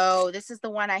one, oh, this is the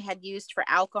one I had used for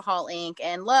alcohol ink.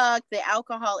 And look, the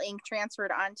alcohol ink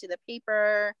transferred onto the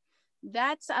paper.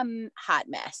 That's a hot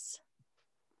mess.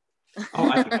 Oh,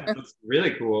 I think that looks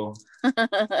really cool.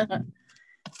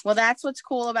 Well, that's what's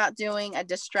cool about doing a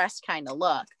distressed kind of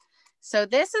look. So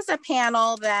this is a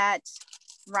panel that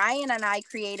Ryan and I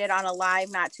created on a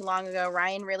live not too long ago.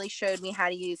 Ryan really showed me how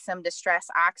to use some distress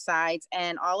oxides,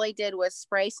 and all I did was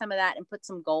spray some of that and put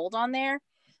some gold on there,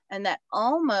 and that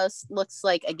almost looks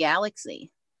like a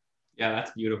galaxy. Yeah,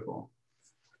 that's beautiful.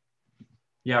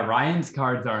 Yeah, Ryan's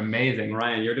cards are amazing.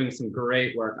 Ryan, you're doing some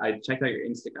great work. I checked out your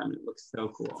Instagram. It looks so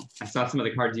cool. I saw some of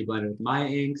the cards you blended with my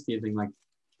inks using like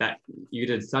that. You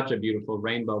did such a beautiful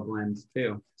rainbow blend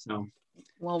too. So.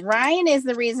 Well, Ryan is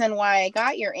the reason why I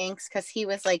got your inks, because he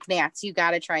was like, Nats, you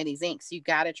got to try these inks. You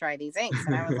got to try these inks.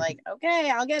 And I was like,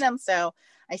 okay, I'll get them. So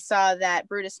I saw that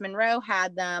Brutus Monroe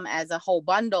had them as a whole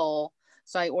bundle.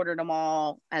 So I ordered them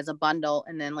all as a bundle.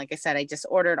 And then, like I said, I just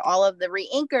ordered all of the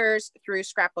re-inkers through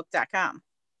scrapbook.com.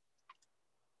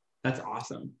 That's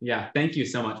awesome. Yeah, thank you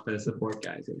so much for the support,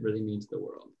 guys. It really means the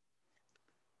world.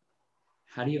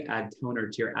 How do you add toner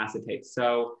to your acetate?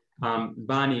 So,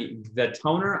 Bonnie, the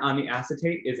toner on the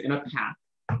acetate is in a pack.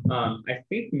 I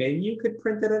think maybe you could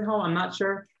print it at home. I'm not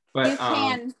sure, but you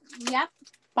can. Yep,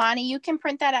 Bonnie, you can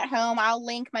print that at home. I'll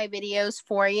link my videos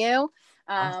for you.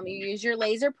 Awesome. You use your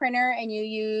laser printer and you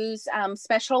use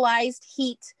specialized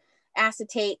heat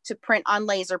acetate to print on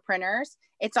laser printers.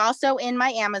 It's also in my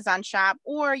Amazon shop,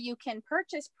 or you can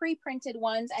purchase pre-printed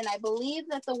ones. And I believe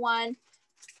that the one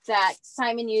that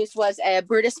Simon used was a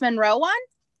Brutus Monroe one.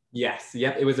 Yes.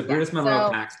 Yep. It was a Brutus Monroe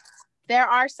pack. There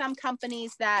are some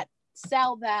companies that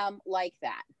sell them like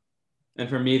that. And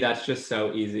for me, that's just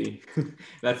so easy.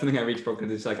 That's something I reach for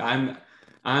because it's like I'm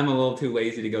a little too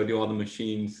lazy to go do all the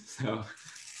machines. So,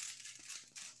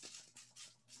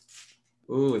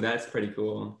 ooh, that's pretty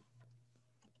cool.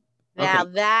 Now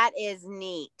that is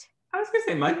neat. I was gonna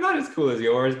say mine's not as cool as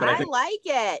yours, but I like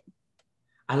it.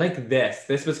 I like this.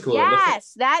 This was cool.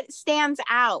 Yes, that stands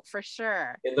out for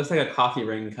sure. It looks like a coffee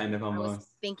ring kind of almost. I was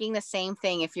thinking the same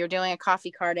thing. If you're doing a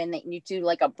coffee card and you do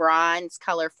like a bronze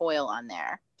color foil on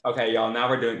there. Okay, y'all. Now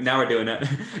we're doing it.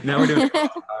 Now we're doing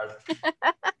it.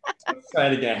 Let's try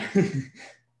it again. I'm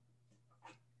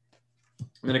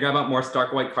gonna grab out more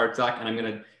stark white cardstock and I'm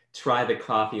gonna try the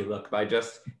coffee look by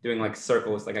just doing like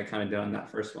circles like I kind of did on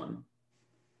that first one.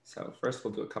 So first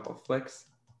we'll do a couple flicks.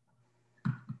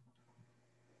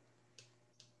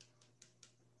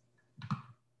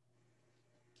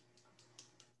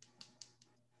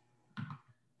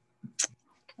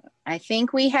 I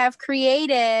think we have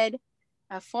created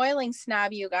a foiling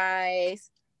snob, you guys.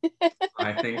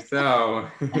 I think so.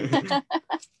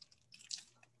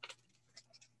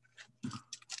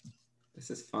 This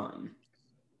is fun.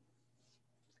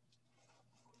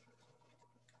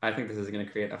 I think this is going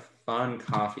to create a fun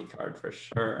coffee card for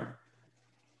sure.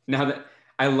 Now that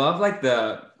I love like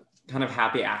the kind of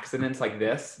happy accidents like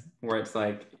this, where it's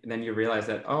like, then you realize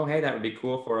that, oh, hey, that would be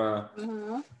cool for a,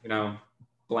 you know,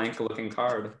 blank looking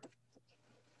card.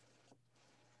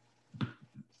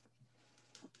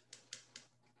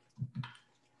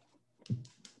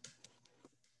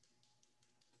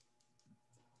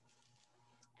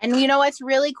 And you know what's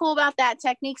really cool about that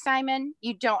technique, Simon?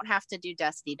 You don't have to do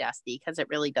dusty because it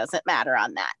really doesn't matter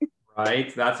on that.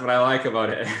 Right? That's what I like about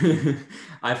it.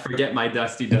 I forget my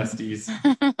dusties.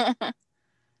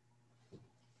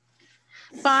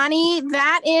 Bonnie,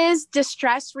 that is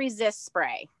distress resist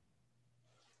spray.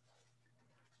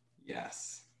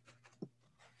 Yes.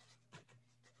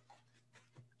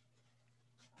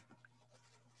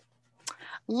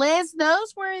 Liz,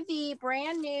 those were the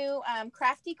brand new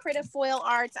Crafty Critter foil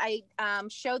arts. I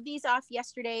showed these off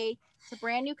yesterday. It's a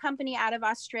brand new company out of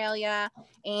Australia.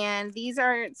 And these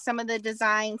are some of the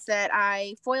designs that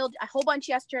I foiled a whole bunch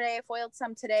yesterday. I foiled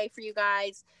some today for you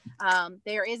guys.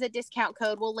 There is a discount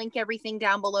code. We'll link everything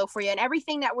down below for you. And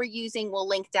everything that we're using, we'll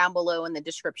link down below in the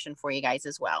description for you guys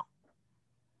as well.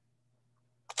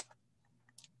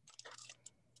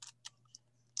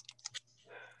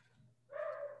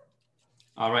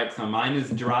 All right, so mine is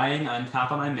drying on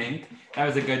top of my mink. That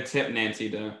was a good tip, Nancy,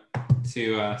 to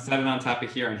set it on top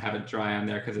of here and have it dry on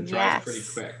there because it dries pretty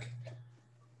quick.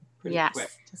 Pretty quick.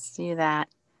 Just do that.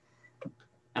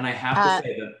 And I have to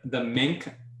say that the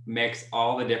mink makes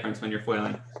all the difference when you're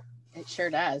foiling. It sure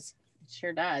does. It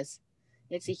sure does.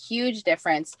 It's a huge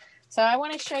difference. So I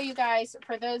want to show you guys,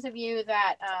 for those of you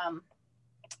that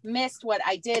missed what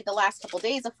I did the last couple of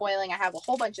days of foiling, I have a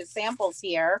whole bunch of samples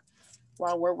here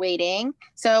while we're waiting.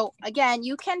 So again,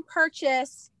 you can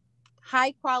purchase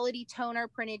high quality toner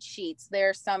printed sheets.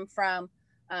 There's some from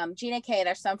Gina K.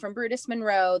 There's some from Brutus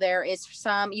Monroe. There is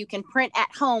some you can print at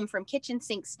home from Kitchen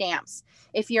Sink Stamps.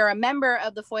 If you're a member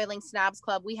of the Foiling Snobs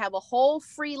Club, we have a whole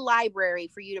free library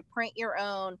for you to print your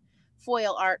own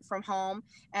foil art from home.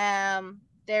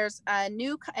 There's a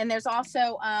new, and there's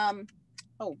also,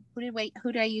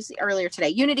 who did I use earlier today?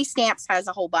 Unity Stamps has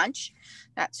a whole bunch.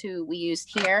 That's who we used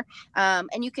here.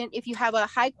 And you can, if you have a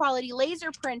high quality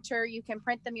laser printer, you can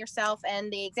print them yourself.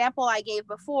 And the example I gave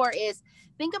before is,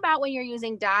 think about when you're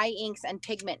using dye inks and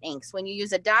pigment inks. When you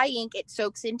use a dye ink, it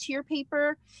soaks into your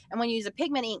paper. And when you use a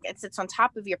pigment ink, it sits on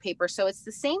top of your paper. So it's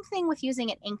the same thing with using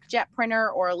an inkjet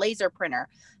printer or a laser printer.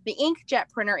 The inkjet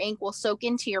printer ink will soak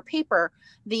into your paper.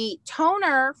 The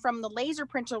toner from the laser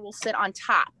printer will sit on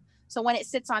top. So when it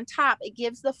sits on top, it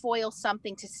gives the foil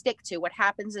something to stick to. What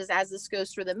happens is, as this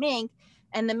goes through the mink,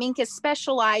 and the mink is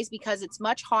specialized because it's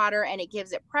much hotter and it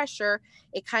gives it pressure,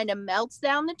 it kind of melts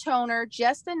down the toner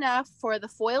just enough for the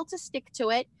foil to stick to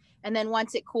it. And then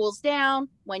once it cools down,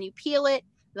 when you peel it,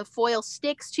 the foil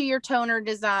sticks to your toner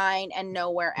design and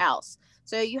nowhere else.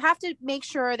 So you have to make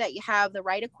sure that you have the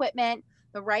right equipment,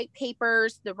 the right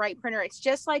papers, the right printer. It's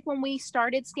just like when we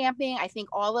started stamping. I think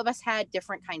all of us had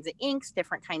different kinds of inks,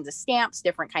 different kinds of stamps,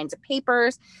 different kinds of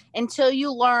papers, until you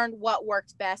learned what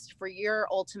worked best for your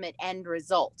ultimate end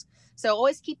result. So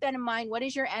always keep that in mind. What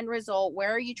is your end result?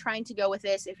 Where are you trying to go with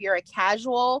this? If you're a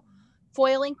casual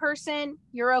foiling person,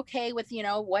 you're okay with,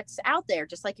 what's out there.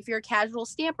 Just like if you're a casual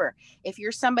stamper. If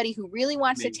you're somebody who really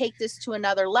wants to take this to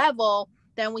another level,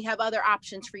 then we have other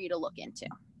options for you to look into.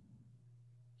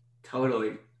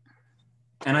 Totally.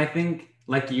 And I think,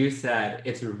 like you said,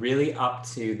 it's really up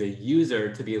to the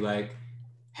user to be like,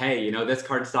 hey, this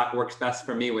cardstock works best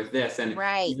for me with this. And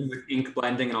even with ink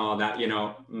blending and all of that,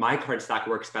 my cardstock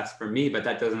works best for me, but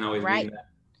that doesn't always mean that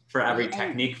for every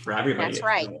technique for everybody. That's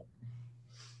right.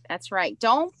 That's right.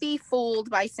 Don't be fooled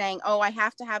by saying, oh, I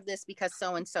have to have this because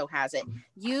so-and-so has it.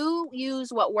 You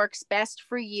use what works best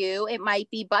for you. It might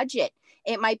be budget.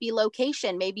 It might be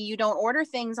location. Maybe you don't order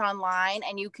things online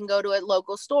and you can go to a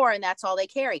local store and that's all they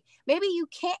carry. Maybe you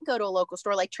can't go to a local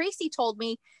store. Like Tracy told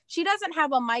me, she doesn't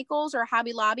have a Michael's or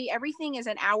Hobby Lobby. Everything is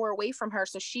an hour away from her.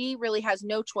 So she really has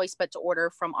no choice but to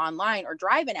order from online or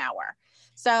drive an hour.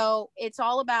 So it's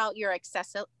all about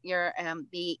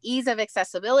the ease of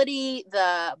accessibility,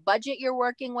 the budget you're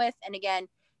working with, and again,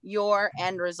 your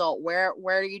end result. Where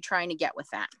are you trying to get with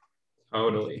that?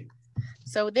 Totally.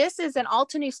 So this is an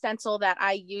Altenew stencil that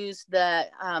I used the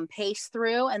paste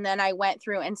through, and then I went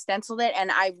through and stenciled it.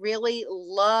 And I really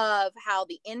love how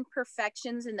the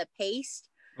imperfections in the paste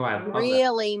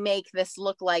really make this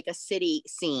look like a city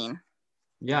scene.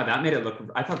 Yeah, that made it look,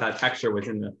 I thought that texture was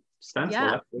in the stencil.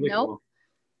 Yeah, that's really cool.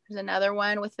 There's another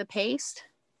one with the paste.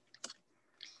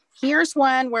 Here's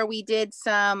one where we did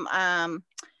some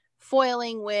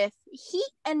foiling with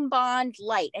Heat and Bond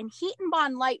Light. And Heat and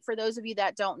Bond Light, for those of you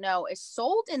that don't know, is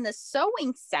sold in the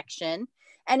sewing section,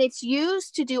 and it's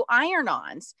used to do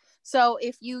iron-ons. So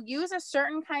if you use a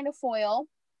certain kind of foil,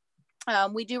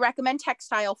 we do recommend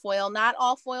textile foil. Not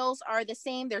all foils are the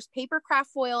same. There's paper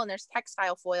craft foil and there's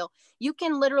textile foil. You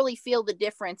can literally feel the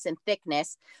difference in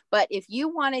thickness. But if you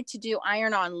wanted to do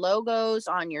iron-on logos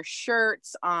on your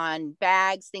shirts, on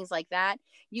bags, things like that,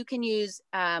 you can use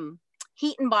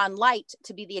Heat and Bond Light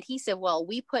to be the adhesive. Well,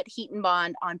 we put Heat and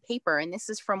Bond on paper, and this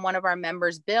is from one of our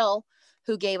members, Bill,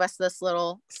 who gave us this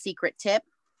little secret tip.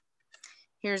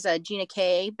 Here's a Gina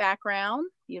K background,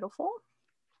 beautiful.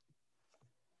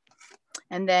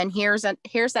 And then here's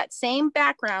that same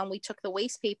background. We took the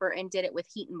waste paper and did it with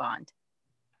Heat and Bond.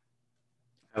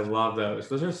 I love those.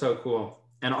 Those are so cool.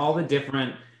 And all the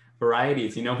different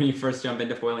varieties, you know, when you first jump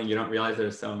into foiling, you don't realize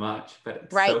there's so much, but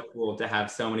it's so cool to have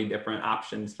so many different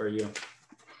options for you.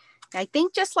 I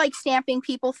think just like stamping,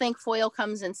 people think foil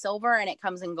comes in silver and it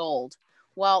comes in gold.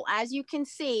 Well, as you can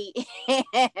see,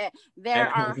 there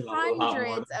are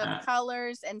hundreds of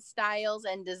colors and styles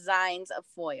and designs of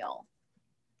foil.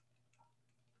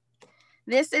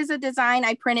 This is a design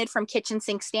I printed from kitchen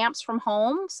sink stamps from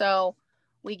home. So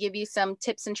we give you some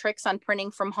tips and tricks on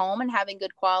printing from home and having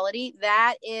good quality.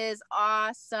 That is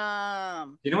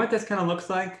awesome. You know what this kind of looks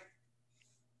like?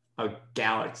 A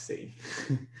galaxy.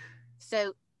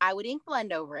 So I would ink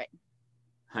blend over it.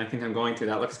 I think I'm going to.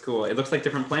 That looks cool. It looks like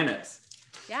different planets.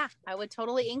 Yeah, I would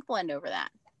totally ink blend over that.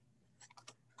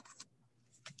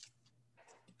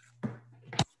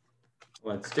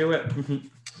 Let's do it.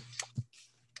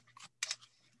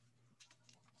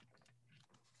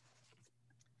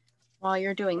 While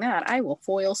you're doing that, I will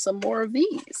foil some more of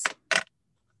these.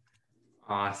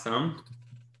 Awesome.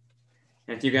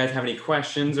 And if you guys have any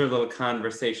questions or little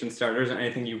conversation starters or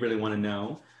anything you really want to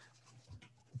know,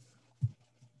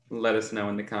 let us know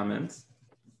in the comments.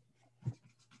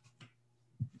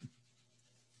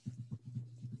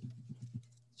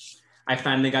 I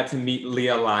finally got to meet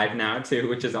Leah live now too,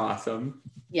 which is awesome.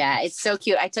 Yeah, it's so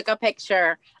cute. I took a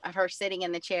picture of her sitting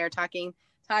in the chair talking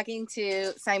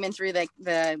to Simon through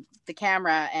the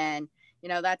camera, and you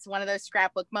know, that's one of those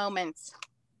scrapbook moments.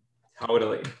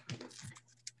 Totally.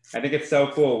 I think it's so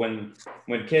cool when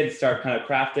kids start kind of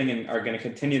crafting and are going to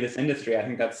continue this industry. I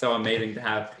think that's so amazing to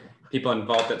have people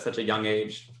involved at such a young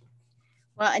age.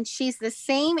 Well, and she's the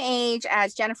same age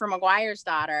as Jennifer McGuire's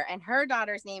daughter, and her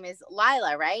daughter's name is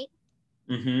Lila, right?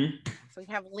 Mm-hmm. So we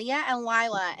have Leah and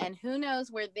Lila, and who knows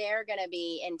where they're going to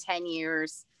be in 10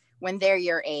 years when they're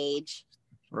your age.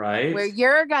 Right. Where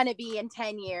you're going to be in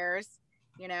 10 years.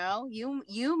 You know,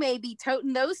 you may be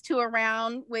toting those two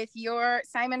around with your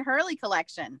Simon Hurley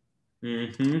collection.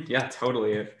 Mm-hmm. Yeah,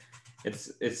 totally.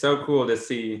 It's so cool to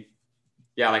see,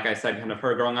 yeah, like I said, kind of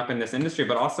her growing up in this industry,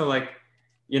 but also like,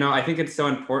 you know, I think it's so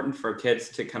important for kids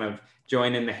to kind of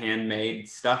join in the handmade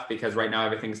stuff, because right now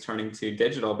everything's turning to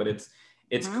digital, but it's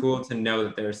cool to know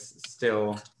that there's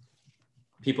still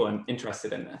people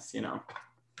interested in this, you know.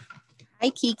 Hi,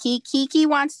 Kiki. Kiki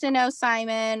wants to know,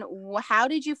 Simon, how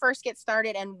did you first get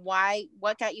started and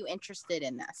what got you interested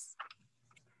in this?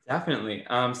 Definitely.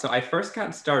 So I first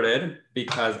got started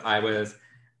because I was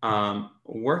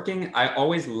working. I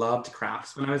always loved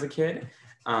crafts when I was a kid.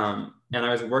 And I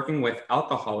was working with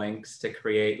alcohol inks to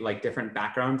create like different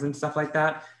backgrounds and stuff like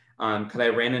that. Because I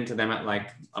ran into them at like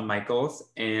a Michael's,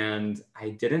 and I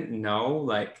didn't know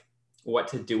like what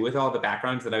to do with all the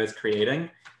backgrounds that I was creating.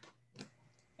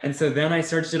 And so then I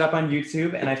searched it up on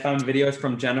YouTube, and I found videos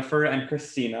from Jennifer and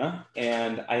Christina,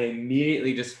 and I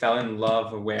immediately just fell in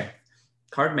love with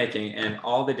card making and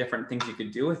all the different things you could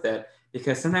do with it,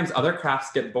 because sometimes other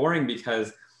crafts get boring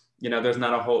because, you know, there's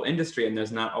not a whole industry and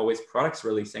there's not always products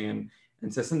releasing.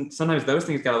 And so sometimes those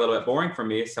things got a little bit boring for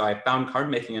me. So I found card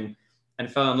making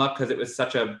and fell in love because it was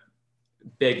such a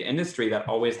big industry that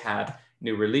always had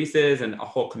new releases and a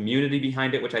whole community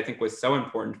behind it, which I think was so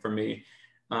important for me.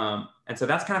 And so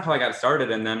that's kind of how I got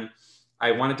started. And then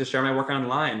I wanted to share my work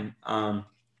online, and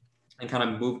kind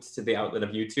of moved to the outlet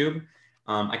of YouTube.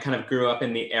 I kind of grew up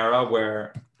in the era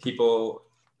where people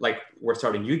like were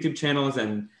starting YouTube channels,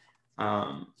 and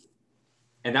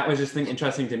that was just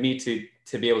interesting to me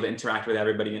to be able to interact with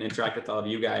everybody and interact with all of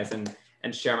you guys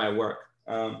and share my work.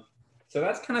 So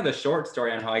that's kind of the short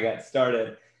story on how I got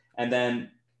started. And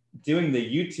then doing the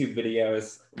YouTube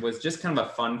videos was just kind of a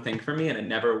fun thing for me, and it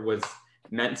never was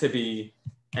meant to be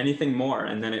anything more.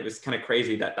 And then it was kind of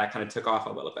crazy that kind of took off a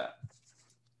little bit.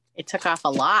 It took off a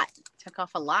lot.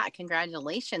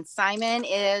 Congratulations. Simon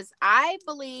is, I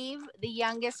believe, the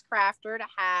youngest crafter to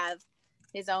have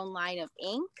his own line of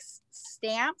inks,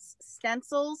 stamps,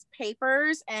 stencils,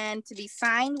 papers, and to be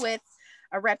signed with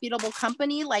a reputable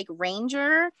company like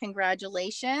Ranger.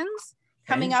 Congratulations.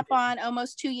 Coming up on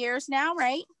almost 2 years now,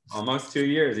 right? Almost 2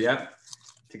 years. Yep.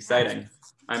 It's exciting.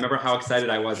 I remember how excited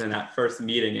I was in that first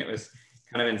meeting. It was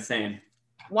kind of insane.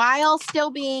 While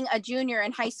still being a junior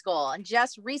in high school and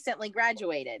just recently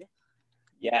graduated.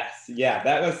 Yes. Yeah,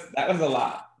 that was a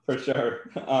lot for sure.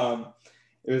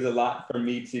 It was a lot for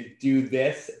me to do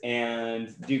this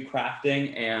and do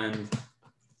crafting and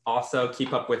also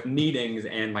keep up with meetings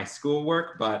and my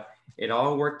schoolwork, but it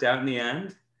all worked out in the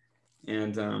end.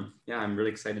 And yeah, I'm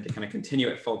really excited to kind of continue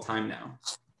it full time now.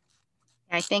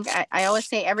 I think I always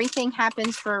say everything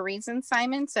happens for a reason,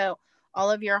 Simon. So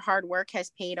all of your hard work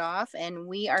has paid off, and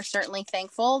we are certainly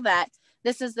thankful that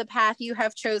this is the path you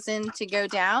have chosen to go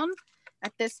down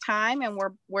at this time, and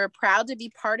we're proud to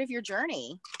be part of your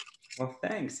journey. Well,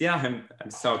 thanks. Yeah,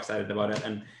 I'm so excited about it,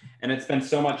 and it's been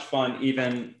so much fun.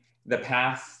 Even the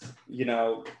past,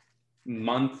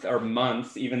 month or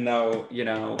months, even though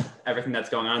everything that's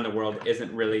going on in the world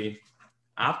isn't really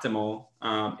optimal.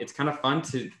 It's kind of fun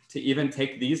to even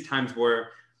take these times where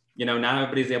not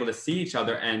everybody's able to see each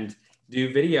other and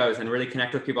do videos and really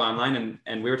connect with people online.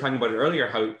 And we were talking about it earlier,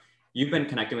 how you've been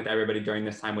connecting with everybody during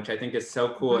this time, which I think is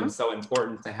so cool and so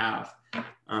important to have.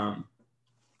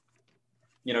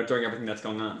 During everything that's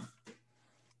going on.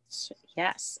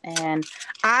 Yes. And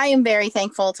I am very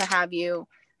thankful to have you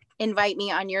invite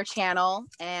me on your channel.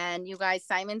 And you guys,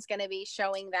 Simon's going to be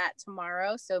showing that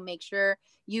tomorrow. So make sure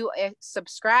you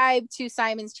subscribe to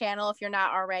Simon's channel if you're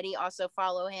not already. Also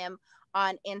follow him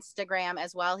on Instagram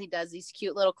as well. He does these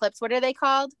cute little clips. What are they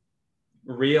called?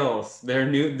 Reels. They're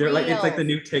new. They're Reels. It's like the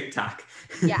new TikTok.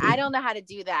 Yeah, I don't know how to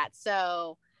do that.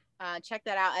 So check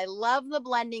that out. I love the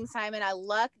blending, Simon. I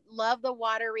love the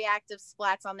water reactive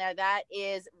splats on there. That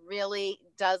is really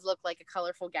does look like a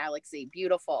colorful galaxy.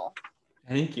 Beautiful.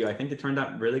 Thank you. I think it turned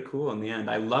out really cool in the end.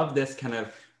 I love this kind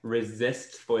of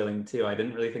resist foiling too. I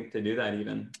didn't really think to do that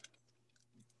even.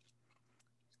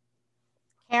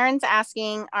 Karen's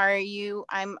asking, were you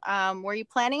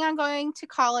planning on going to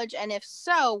college? And if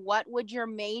so, what would your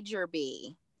major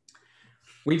be?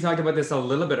 We talked about this a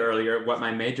little bit earlier, what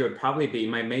my major would probably be.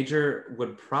 My major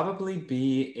would probably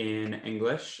be in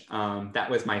English. That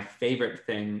was my favorite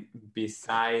thing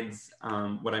besides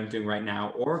what I'm doing right now,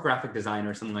 or graphic design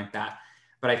or something like that.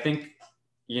 But I think,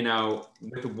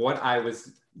 with what I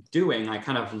was doing, I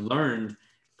kind of learned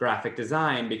graphic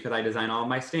design because I design all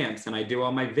my stamps and I do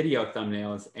all my video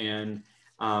thumbnails, and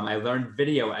I learned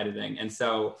video editing. And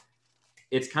so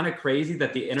it's kind of crazy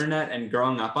that the internet and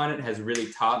growing up on it has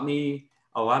really taught me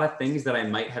a lot of things that I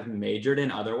might have majored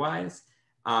in otherwise.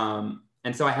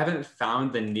 And so I haven't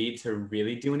found the need to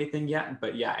really do anything yet.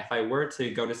 But yeah, if I were to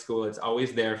go to school, it's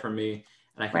always there for me,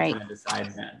 and I can kind of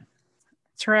decide then.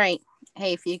 That's right.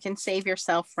 Hey, if you can save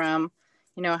yourself from,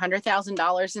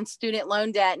 $100,000 in student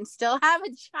loan debt and still have a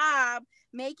job,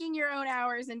 making your own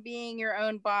hours and being your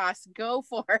own boss, go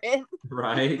for it.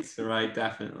 Right,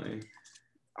 definitely.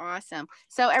 Awesome.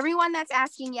 So everyone that's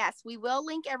asking, yes, we will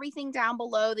link everything down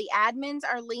below. The admins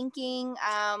are linking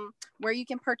where you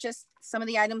can purchase some of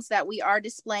the items that we are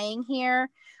displaying here.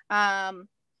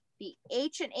 The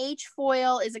H&H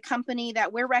Foil is a company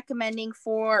that we're recommending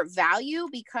for value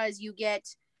because you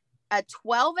get a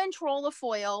 12-inch roll of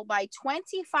foil by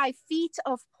 25 feet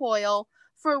of foil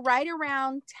for right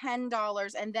around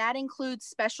 $10, and that includes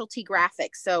specialty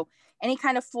graphics. So any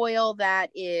kind of foil that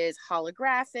is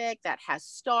holographic, that has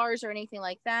stars or anything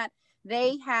like that,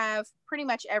 they have pretty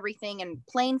much everything in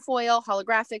plain foil,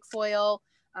 holographic foil,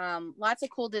 lots of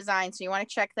cool designs. So you want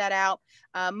to check that out.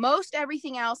 Most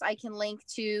everything else I can link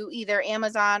to either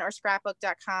Amazon or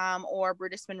scrapbook.com or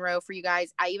Brutus Monroe for you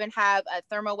guys. I even have a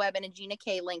ThermoWeb and a Gina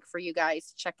K link for you guys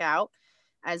to check out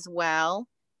as well.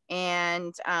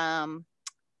 And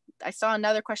I saw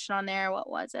another question on there. What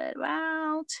was it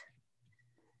about?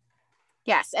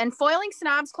 Yes, and Foiling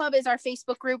Snobs Club is our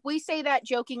Facebook group. We say that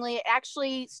jokingly. It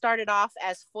actually started off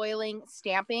as Foiling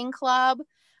Stamping Club,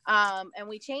 and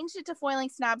we changed it to Foiling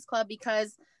Snobs Club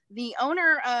because the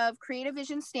owner of Creative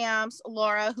Vision Stamps,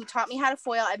 Laura, who taught me how to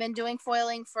foil, I've been doing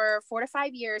foiling for 4 to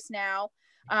 5 years now.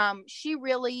 She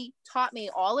really taught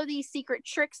me all of these secret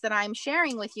tricks that I'm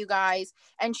sharing with you guys.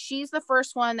 And she's the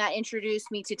first one that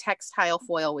introduced me to textile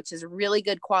foil, which is really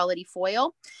good quality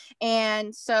foil.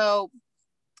 And so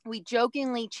we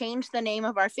jokingly changed the name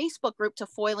of our Facebook group to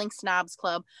Foiling Snobs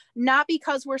Club, not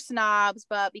because we're snobs,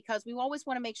 but because we always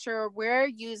want to make sure we're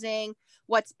using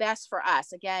what's best for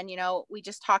us. Again, we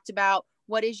just talked about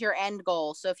what is your end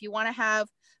goal. So if you want to have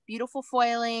beautiful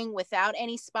foiling without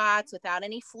any spots, without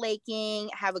any flaking,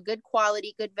 have a good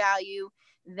quality, good value,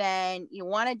 then you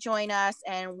want to join us,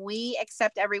 and we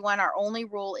accept everyone. Our only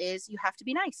rule is you have to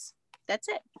be nice. That's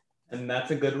it. And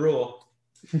that's a good rule.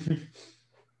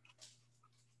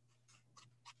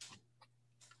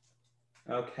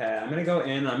 Okay, I'm gonna go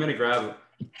in, I'm gonna grab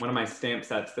one of my stamp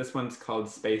sets. This one's called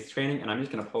Space Training, and I'm just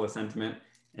gonna pull a sentiment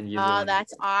and use it. Oh,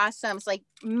 that's awesome. It's like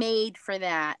made for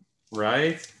that.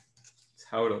 Right?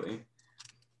 Totally.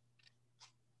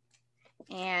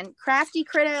 And Crafty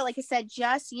Critter, like I said,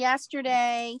 just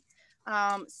yesterday,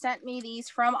 sent me these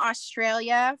from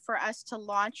Australia for us to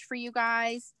launch for you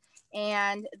guys.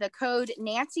 And the code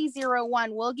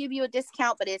Nancy01 will give you a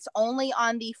discount, but it's only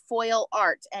on the foil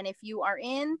art. And if you are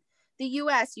in the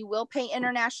US, you will pay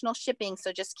international shipping.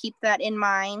 So just keep that in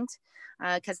mind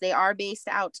because they are based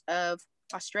out of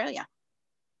Australia.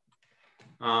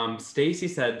 Stacy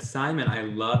said, Simon, I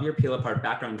love your peel apart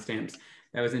background stamps.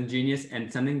 That was ingenious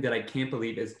and something that I can't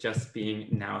believe is just being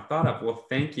now thought of. Well,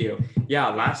 thank you. Yeah,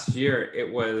 last year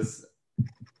it was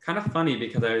kind of funny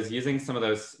because I was using some of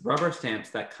those rubber stamps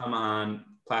that come on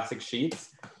plastic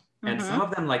sheets, and some of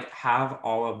them like have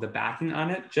all of the backing on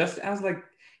it just as like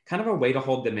kind of a way to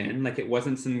hold them in. Like it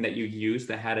wasn't something that you used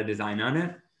that had a design on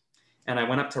it. And I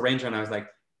went up to Ranger and I was like,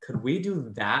 could we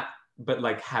do that, but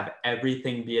like have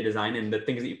everything be a design and the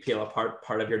things that you peel apart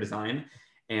part of your design?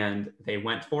 And they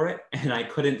went for it. And I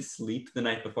couldn't sleep the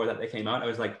night before that they came out. I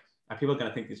was like, are people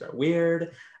gonna think these are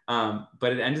weird?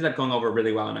 But it ended up going over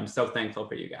really well. And I'm so thankful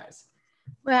for you guys.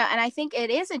 Well, and I think it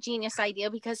is a genius idea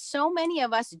because so many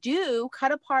of us do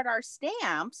cut apart our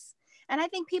stamps. And I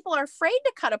think people are afraid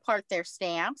to cut apart their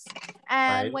stamps.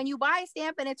 And Right. when you buy a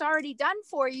stamp and it's already done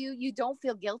for you, you don't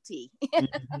feel guilty.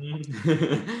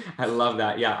 I love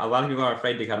that. Yeah, a lot of people are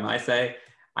afraid to cut them. I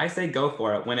say go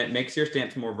for it. When it makes your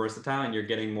stamps more versatile and you're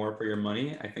getting more for your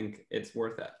money, I think it's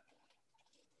worth it.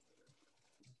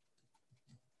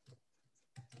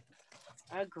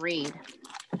 Agreed.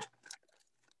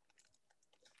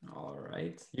 All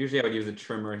right. Usually I would use a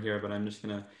trimmer here, but I'm just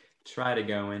gonna try to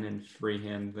go in and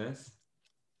freehand this.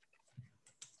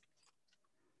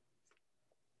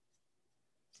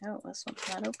 Oh, this one's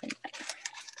not open yet.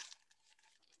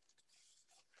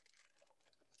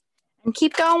 And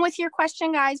keep going with your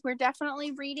question, guys. We're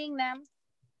definitely reading them.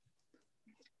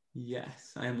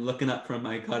 Yes, I am looking up from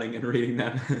my cutting and reading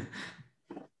them.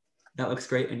 That looks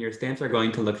great. And your stamps are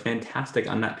going to look fantastic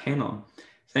on that panel.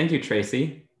 Thank you,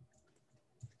 Tracy.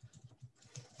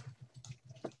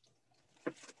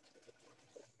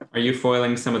 Are you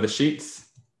foiling some of the sheets?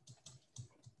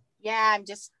 Yeah, I'm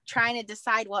just trying to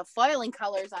decide what foiling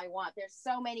colors I want. There's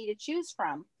so many to choose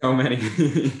from. So many.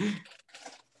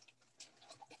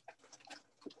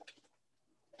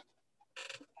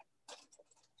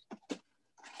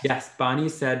 Yes, Bonnie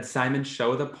said, Simon,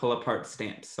 show the pull apart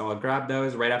stamps. So I'll grab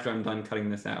those right after I'm done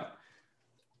cutting this out.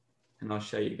 And I'll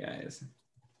show you guys.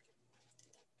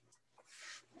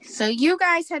 So you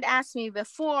guys had asked me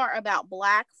before about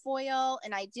black foil,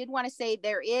 and I did want to say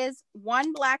there is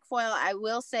one black foil. I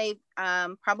will say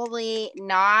probably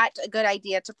not a good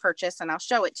idea to purchase, and I'll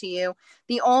show it to you.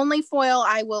 The only foil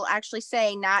I will actually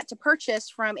say not to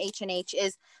purchase from H&H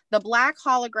is the black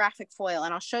holographic foil,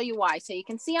 and I'll show you why. So you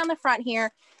can see on the front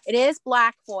here, it is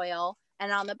black foil.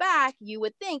 And on the back, you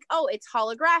would think, oh, it's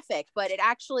holographic, but it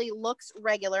actually looks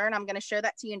regular. And I'm going to show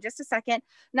that to you in just a second.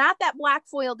 Not that black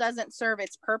foil doesn't serve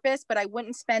its purpose, but I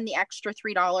wouldn't spend the extra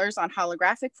 $3 on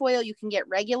holographic foil. You can get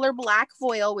regular black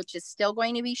foil, which is still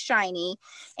going to be shiny.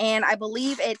 And I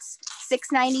believe it's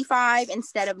 $6.95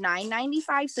 instead of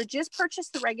 $9.95. So just purchase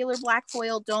the regular black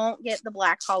foil. Don't get the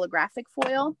black holographic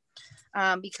foil.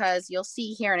 Because you'll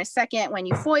see here in a second when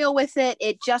you foil with it,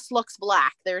 it just looks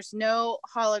black. There's no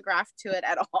holograph to it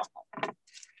at all.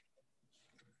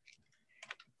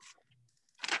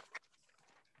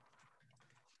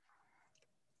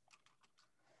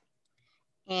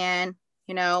 And,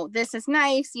 you know, this is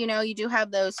nice. You know, you do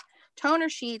have those toner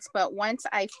sheets, but once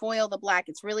I foil the black,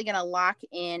 it's really going to lock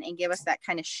in and give us that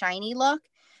kind of shiny look.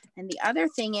 And the other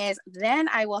thing is then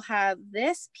I will have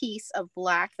this piece of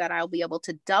black that I'll be able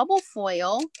to double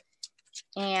foil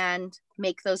and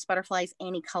make those butterflies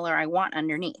any color I want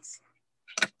underneath.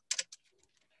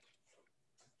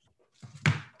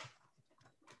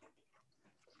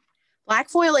 Black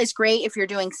foil is great if you're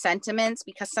doing sentiments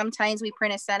because sometimes we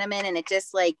print a sentiment and it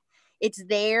just like, it's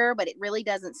there, but it really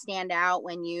doesn't stand out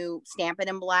when you stamp it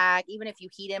in black. Even if you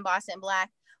heat emboss it in black,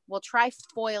 we'll try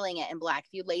foiling it in black.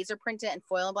 If you laser print it and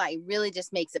foil in black, it really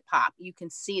just makes it pop. You can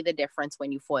see the difference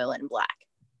when you foil it in black.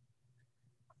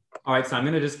 All right, so I'm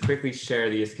gonna just quickly share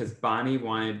these because Bonnie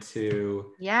wanted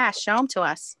to show them to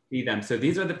us. See them. So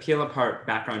these are the peel apart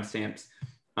background stamps.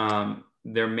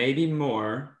 There may be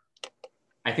more.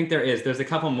 I think there's a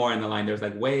couple more in the line. There's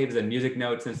like waves and music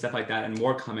notes and stuff like that, and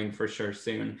more coming for sure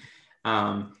soon.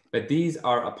 But these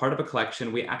are a part of a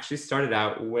collection. We actually started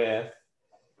out with,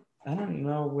 I don't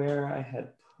know where I had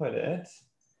put it,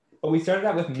 but we started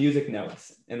out with music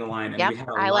notes in the line. And we had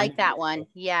I like that one.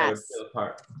 Yes.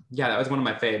 Yeah, that was one of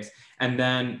my faves. And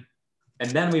then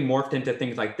we morphed into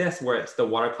things like this, where it's the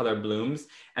watercolor blooms,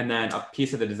 and then a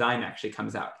piece of the design actually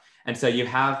comes out. And so you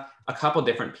have a couple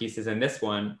different pieces in this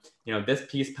one. You know, this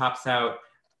piece pops out.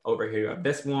 Over here you have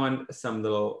this one, some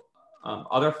little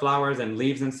other flowers and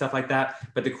leaves and stuff like that.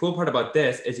 But the cool part about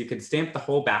this is you could stamp the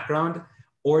whole background,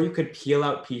 or you could peel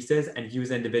out pieces and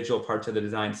use individual parts of the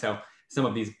design. So some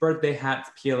of these birthday hats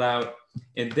peel out.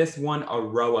 In this one, a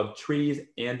row of trees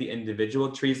and the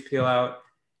individual trees peel out.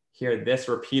 Here, this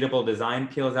repeatable design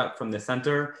peels out from the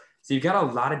center. So you've got a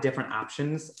lot of different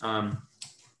options,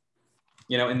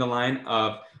 you know, in the line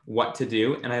of what to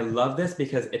do. And I love this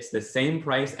because it's the same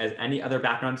price as any other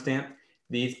background stamp.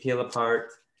 These peel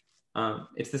apart.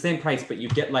 It's the same price, but you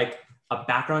get like a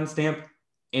background stamp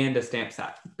and a stamp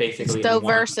set, basically. So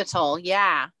versatile,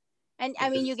 yeah. And I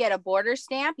mean, you get a border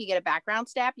stamp, you get a background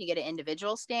stamp, you get an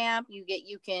individual stamp, you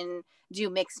can do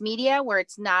mixed media where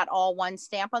it's not all one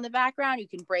stamp on the background. You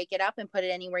can break it up and put it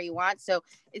anywhere you want. So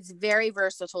it's very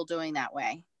versatile doing that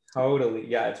way. Totally,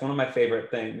 yeah. It's one of my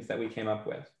favorite things that we came up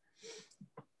with.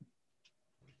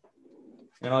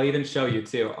 And I'll even show you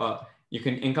too. You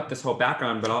can ink up this whole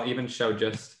background, but I'll even show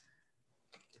just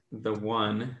the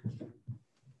one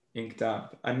inked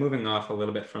up. I'm moving off a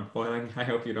little bit from foiling. I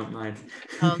hope you don't mind.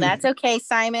 Oh, that's okay,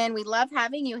 Simon. We love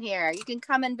having you here. You can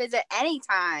come and visit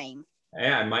anytime.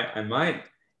 Yeah, I might.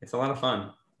 It's a lot of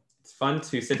fun. It's fun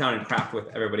to sit down and craft with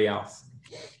everybody else.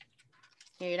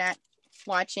 You're not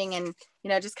watching and, you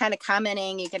know, just kind of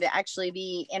commenting. You could actually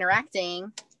be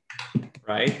interacting.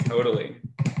 Right, totally.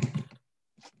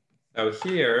 So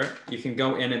here you can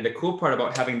go in, and the cool part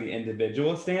about having the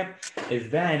individual stamp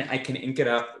is then I can ink it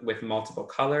up with multiple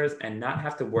colors and not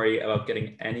have to worry about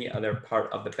getting any other part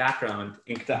of the background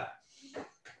inked up.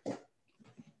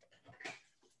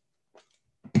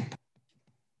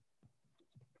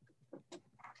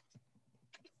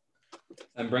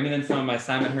 I'm bringing in some of my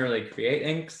Simon Hurley Create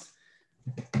inks.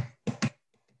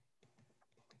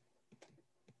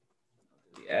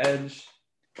 The edge.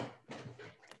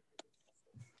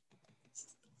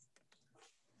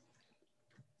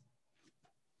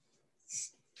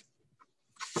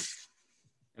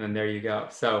 And there you go.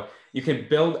 So you can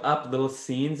build up little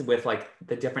scenes with like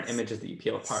the different images that you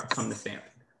peel apart from the stamp.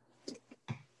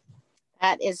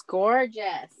 That is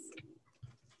gorgeous.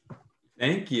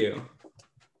 Thank you.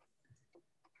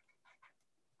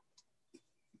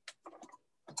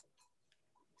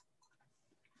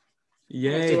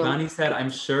 Yay, Bonnie said, I'm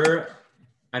sure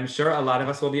a lot of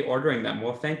us will be ordering them.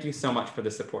 Well, thank you so much for the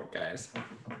support, guys.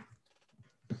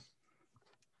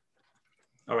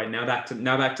 All right, now back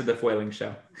to the foiling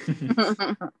show.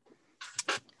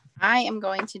 I am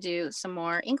going to do some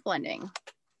more ink blending.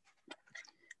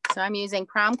 So I'm using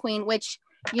Prom Queen, which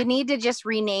you need to just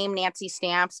rename Nancy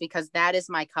Stamps because that is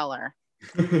my color.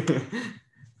 There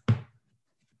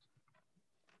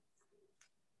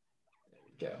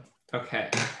we go. Okay.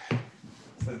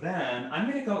 So then I'm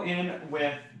going to go in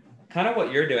with kind of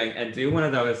what you're doing and do one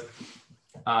of those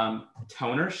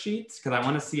toner sheets because I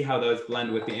want to see how those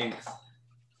blend with the inks.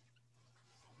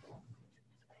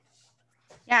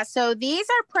 Yeah, so these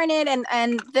are printed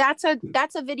and that's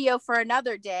a video for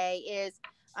another day is,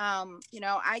 you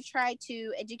know, I try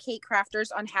to educate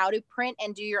crafters on how to print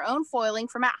and do your own foiling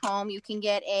from at home. You can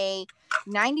get a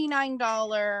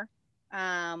 $99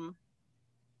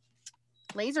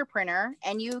 laser printer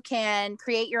and you can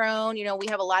create your own. You know, we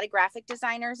have a lot of graphic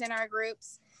designers in our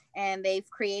groups and they've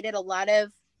created a lot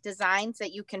of designs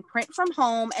that you can print from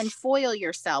home and foil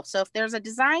yourself. So if there's a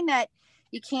design that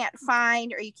you can't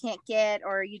find or you can't get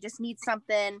or you just need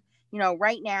something, you know,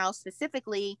 right now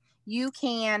specifically, you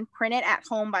can print it at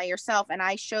home by yourself. And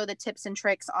I show the tips and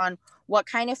tricks on what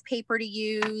kind of paper to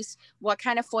use, what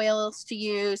kind of foils to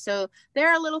use. So there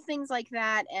are little things like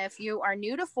that. If you are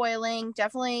new to foiling,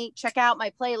 definitely check out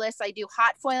my playlist. I do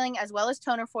hot foiling as well as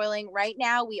toner foiling. Right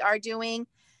now we are doing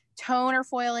toner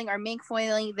foiling or mink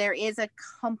foiling. There is a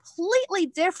completely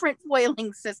different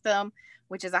foiling system,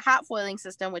 which is a hot foiling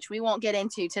system, which we won't get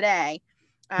into today.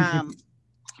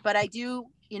 But I do,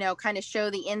 you know, kind of show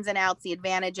the ins and outs, the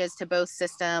advantages to both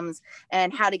systems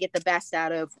and how to get the best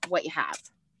out of what you have.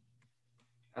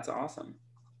 That's awesome.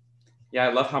 Yeah,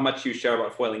 I love how much you share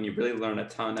about foiling. You really learn a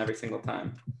ton every single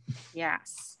time.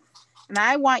 Yes. And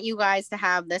I want you guys to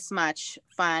have this much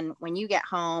fun when you get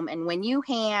home and when you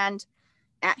hand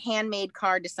a handmade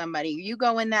card to somebody. You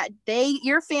go in that day,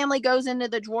 your family goes into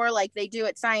the drawer like they do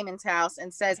at Simon's house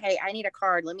and says, hey, I need a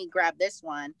card. Let me grab this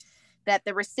one. That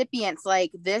the recipient's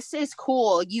like, this is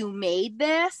cool. You made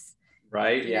this.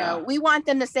 Right. Yeah. You know, we want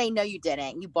them to say, no, you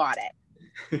didn't. You bought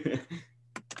it.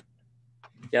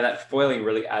 Yeah, that foiling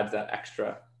really adds that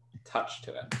extra touch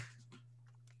to it.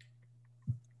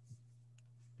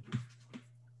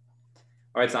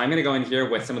 All right, so I'm gonna go in here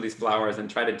with some of these flowers and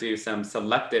try to do some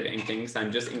selective inking. So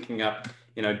I'm just inking up,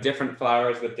 you know, different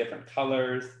flowers with different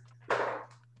colors.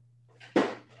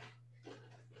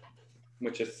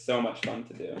 which is so much fun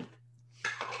to do.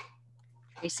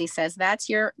 Tracy says, that's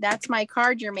my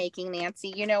card you're making,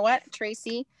 Nancy. You know what,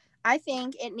 Tracy? I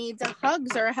think it needs a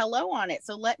hugs or a hello on it.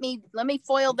 So let me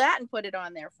foil that and put it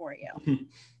on there for you.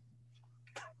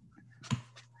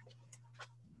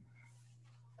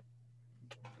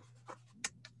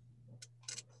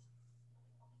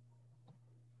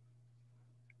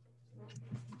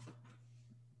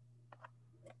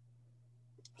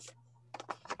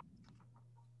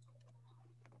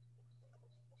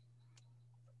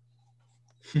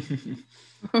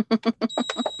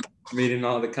 Reading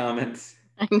all the comments.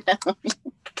 I know.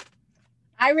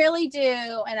 I really do,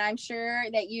 and I'm sure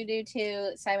that you do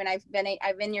too, Simon. I've been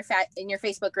in your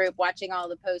Facebook group watching all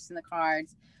the posts and the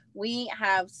cards. We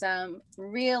have some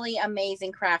really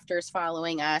amazing crafters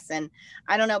following us, and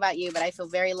I don't know about you, but I feel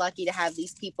very lucky to have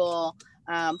these people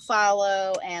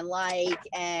follow and like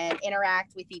and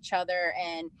interact with each other,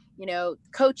 and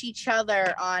coach each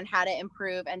other on how to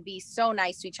improve and be so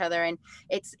nice to each other. And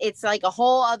it's like a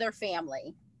whole other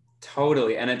family.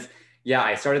 Totally. And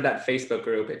I started that Facebook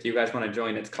group. If you guys want to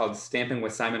join, it's called Stamping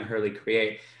with Simon Hurley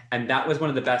Create. And that was one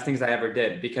of the best things I ever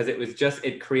did, because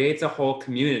it creates a whole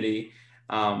community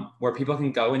where people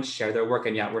can go and share their work.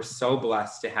 And we're so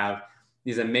blessed to have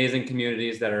these amazing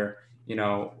communities that are,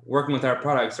 working with our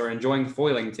products or enjoying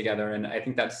foiling together. And I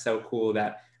think that's so cool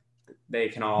that they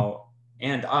can all,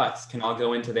 and us, can all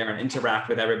go into there and interact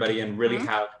with everybody and really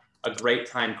have a great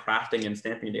time crafting and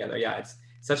stamping together. Yeah, it's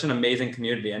such an amazing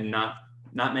community, and not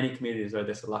many communities are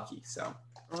this lucky. So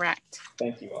correct.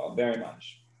 Thank you all very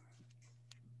much.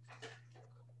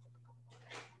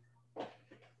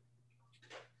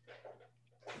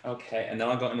 Okay, and then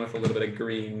I'll go in with a little bit of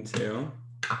green too.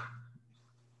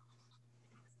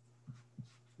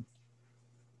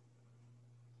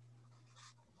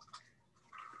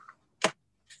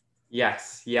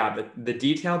 Yes, the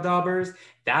detail daubers,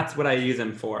 that's what I use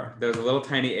them for. Those little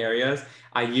tiny areas.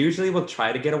 I usually will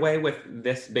try to get away with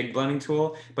this big blending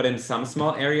tool, but in some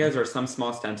small areas or some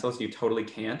small stencils, you totally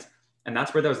can't. And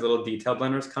that's where those little detail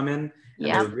blenders come in. And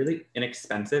they're really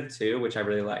inexpensive too, which I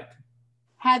really like.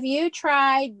 Have you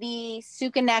tried the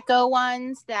Sukaneko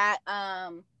ones that,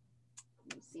 let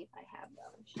me see if I have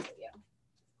them to show you.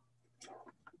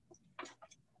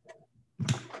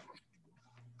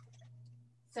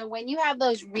 So when you have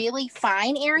those really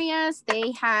fine areas,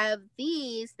 they have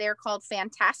these, they're called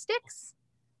Fantastics.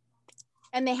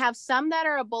 And they have some that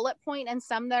are a bullet point and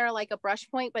some that are like a brush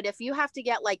point. But if you have to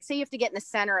get, say you have to get in the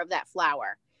center of that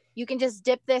flower, you can just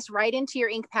dip this right into your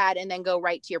ink pad and then go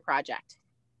right to your project.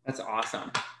 That's awesome.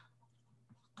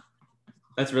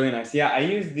 That's really nice. Yeah, I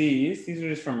use these. These are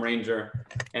just from Ranger.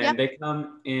 And they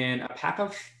come in a pack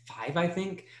of 5, I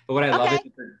think. But what I love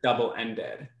is they're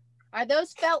double-ended. Are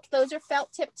those felt? Those are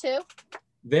felt tip too?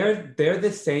 They're the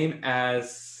same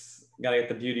as, gotta get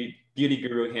the beauty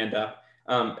guru hand up.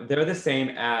 They're the same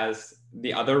as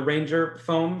the other Ranger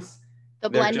foams. The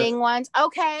blending ones?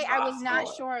 Okay, I was not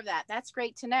sure of that. That's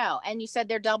great to know. And you said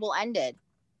they're double-ended.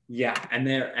 Yeah, and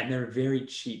they're very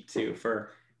cheap too,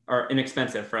 or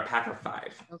inexpensive for a pack of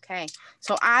 5. Okay,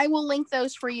 so I will link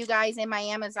those for you guys in my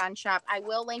Amazon shop. I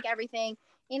will link everything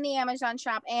in the Amazon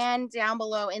shop and down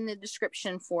below in the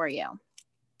description for you.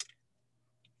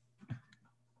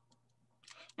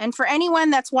 And for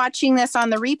anyone that's watching this on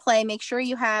the replay, make sure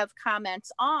you have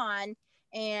comments on,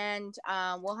 and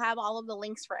we'll have all of the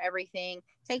links for everything.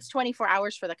 It takes 24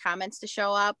 hours for the comments to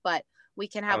show up, but we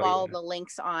can have all of the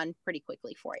links on pretty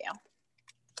quickly for you.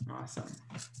 Awesome.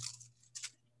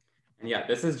 And yeah,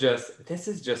 this is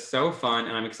just so fun,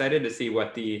 and I'm excited to see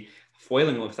what the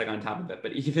foiling looks like on top of it.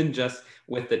 But even just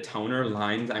with the toner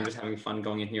lines, I'm just having fun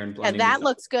going in here and blending. Yeah, that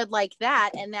looks good like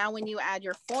that. And now when you add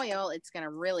your foil, it's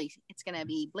gonna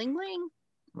be bling bling.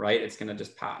 Right, it's gonna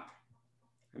just pop.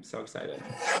 I'm so excited.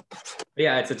 But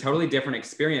yeah, it's a totally different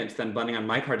experience than blending on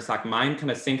my cardstock. Mine kind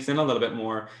of sinks in a little bit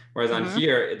more, whereas on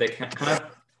here they kind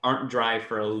of aren't dry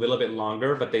for a little bit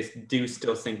longer, but they do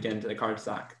still sink into the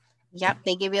cardstock. Yep,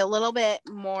 they give you a little bit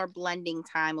more blending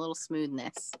time, a little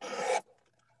smoothness.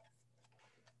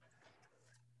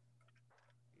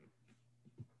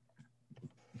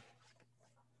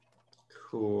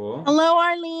 Cool. Hello,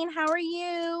 Arlene. How are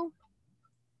you?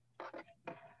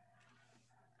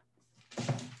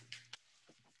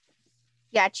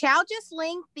 Yeah, Chow just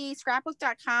linked the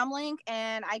scrapbook.com link,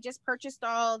 and I just purchased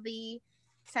all the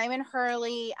Simon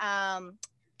Hurley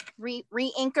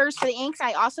re-inkers for the inks.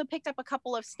 I also picked up a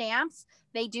couple of stamps.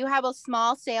 They do have a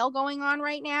small sale going on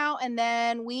right now. And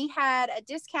then we had a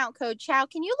discount code. Chow,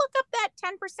 can you look up that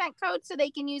 10% code so they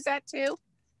can use that too?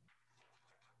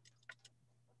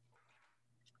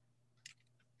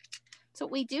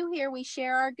 what we do here. We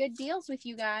share our good deals with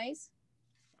you guys.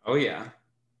 Oh yeah.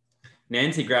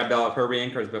 Nancy grabbed all of her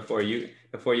re-anchors before you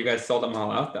guys sold them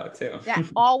all out though too. That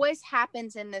always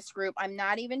happens in this group. I'm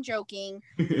not even joking.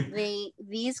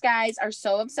 These guys are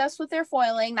so obsessed with their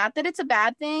foiling. Not that it's a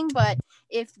bad thing, but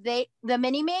the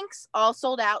mini minks all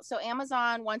sold out. So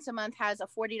Amazon once a month has a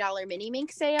 $40 mini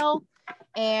mink sale,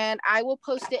 and I will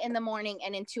post it in the morning,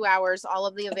 and in 2 hours all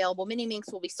of the available mini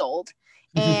minks will be sold.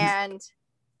 And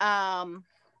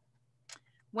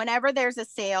whenever there's a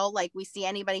sale, like we see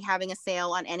anybody having a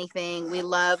sale on anything, we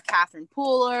love Catherine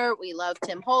Pooler. We love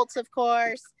Tim Holtz, of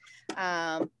course.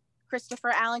 Christopher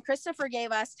Allen. Christopher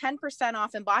gave us 10%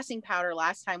 off embossing powder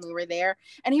last time we were there.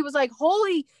 And he was like,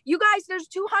 holy, you guys, there's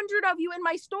 200 of you in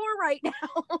my store right now.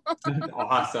 That's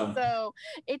awesome. So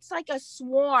it's like a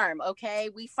swarm, okay?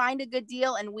 We find a good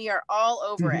deal and we are all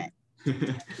over it.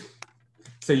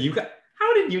 So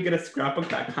how did you get a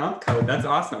scrapbook.com code? That's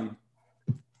awesome.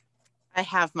 I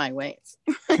have my ways.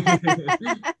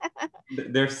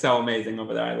 They're so amazing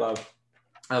over there.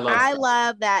 I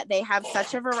love that they have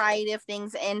such a variety of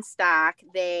things in stock.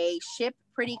 They ship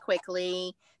pretty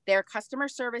quickly. Their customer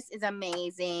service is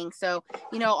amazing. So,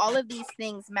 all of these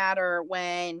things matter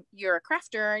when you're a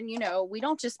crafter, and, we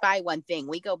don't just buy one thing.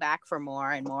 We go back for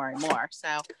more and more and more.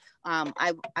 So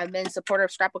I've been a supporter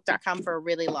of scrapbook.com for a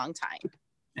really long time.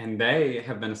 And they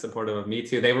have been supportive of me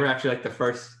too. They were actually like the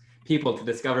first people to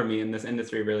discover me in this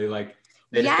industry, really. Like,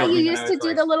 you used to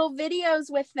do the little videos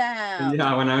with them.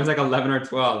 Yeah, when I was like 11 or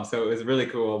 12. So it was really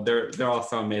cool. They're all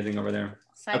so amazing over there.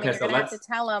 Simon, you're gonna have to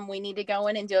tell them we need to go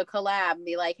in and do a collab and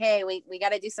be like, hey, we got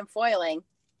to do some foiling.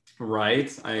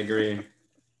 Right, I agree.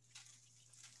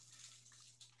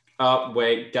 Oh,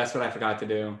 wait, guess what I forgot to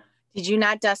do? Did you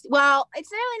not dust? Well,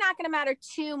 it's really not going to matter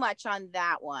too much on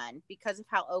that one because of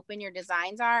how open your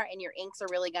designs are, and your inks are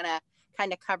really going to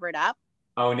kind of cover it up.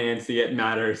 Oh, Nancy, it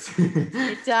matters.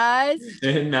 It does?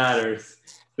 It matters.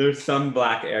 There's some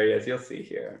black areas. You'll see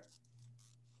here.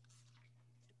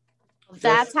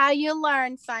 That's how you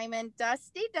learn, Simon.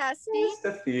 Dusty. Just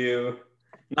a few.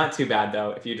 Not too bad,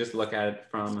 though, if you just look at it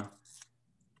from...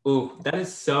 Ooh, that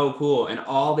is so cool. And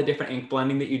all the different ink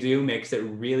blending that you do makes it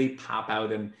really pop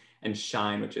out and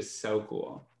shine, which is so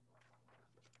cool.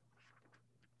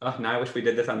 Oh, now I wish we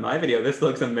did this on my video. This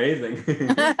looks amazing.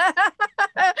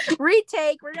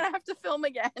 Retake. We're going to have to film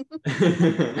again.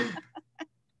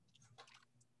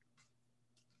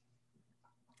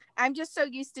 I'm just so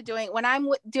used to doing, when I'm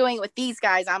doing it with these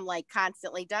guys, I'm like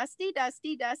constantly dusty.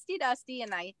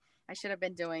 And I should have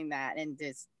been doing that and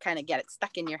just kind of get it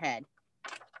stuck in your head.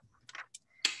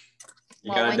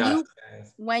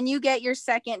 When you get your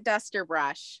second duster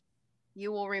brush,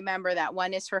 you will remember that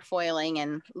one is for foiling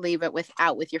and leave it with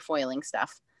your foiling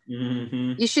stuff.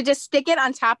 Mm-hmm. You should just stick it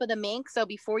on top of the mink. So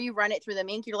before you run it through the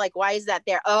mink, you're like, why is that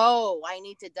there? Oh, I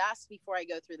need to dust before I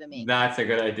go through the mink. That's a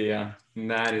good idea.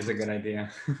 That is a good idea.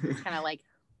 It's kind of like,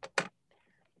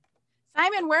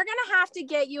 Simon, we're going to have to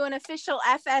get you an official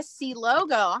FSC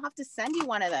logo. I'll have to send you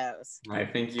one of those. I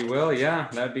think you will. Yeah,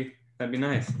 that'd be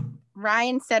nice.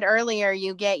 Ryan said earlier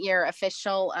you get your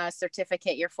official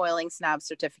certificate, your foiling snob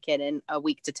certificate in a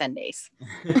week to 10 days.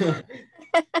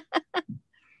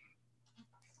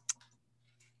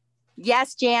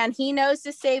 Yes, Jan, he knows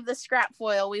to save the scrap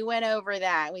foil. We went over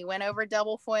that. We went over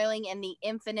double foiling and the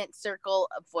infinite circle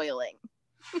of foiling.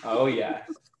 Oh, yeah.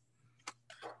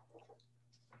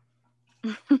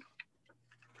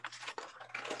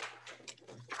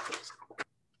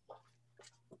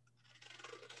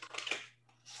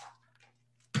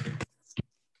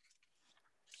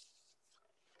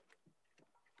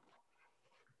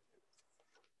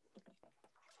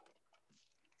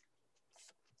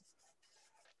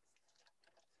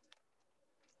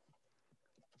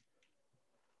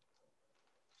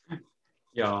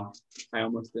 Y'all, I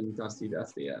almost didn't dusty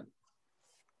yet.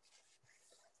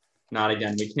 Not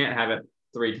again. We can't have it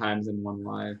 3 times in one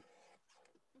live.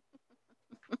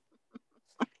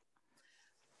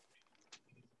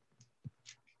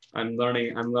 I'm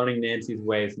learning Nancy's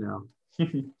ways now.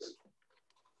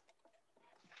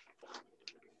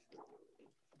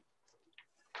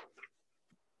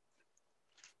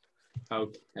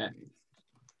 Okay.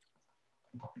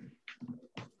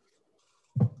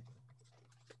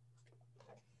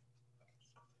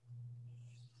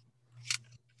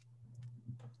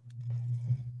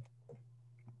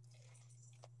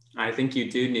 I think you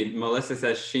do need, Melissa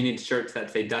says she needs shirts that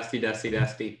say dusty.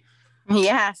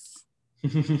 Yes.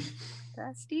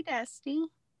 Dusty.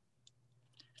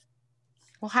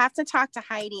 We'll have to talk to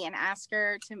Heidi and ask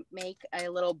her to make a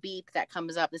little beep that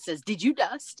comes up that says, did you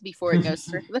dust, before it goes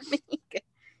through the mink.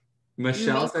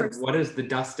 Michelle said, what does the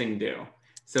dusting do?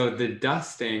 So the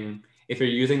dusting, if you're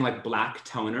using like black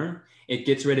toner, it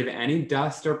gets rid of any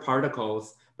dust or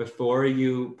particles before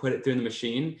you put it through the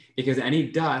machine, because any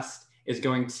dust is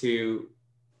going to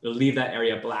leave that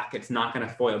area black. It's not going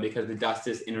to foil because the dust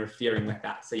is interfering with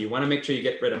that. So you want to make sure you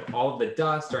get rid of all of the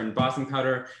dust or embossing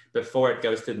powder before it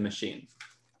goes to the machine.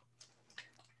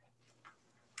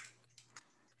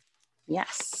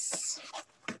 Yes.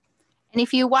 And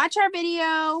if you watch our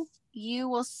video, you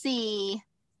will see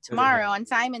tomorrow on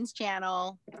Simon's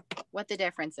channel what the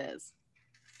difference is.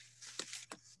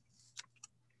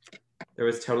 There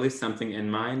was totally something in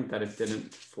mine that it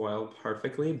didn't foil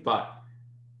perfectly, but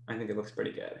I think it looks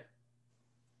pretty good.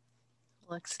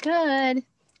 Looks good.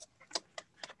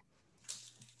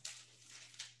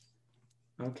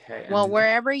 Okay. Well,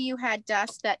 wherever you had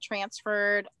dust that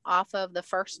transferred off of the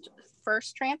first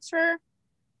transfer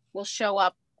will show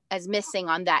up as missing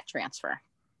on that transfer.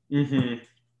 Mm-hmm.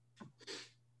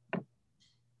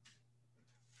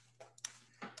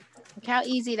 Look how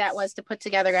easy that was to put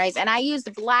together, guys. And I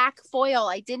used black foil.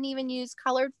 I didn't even use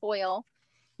colored foil.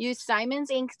 Used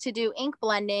Simon's ink to do ink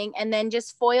blending and then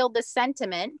just foiled the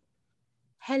sentiment.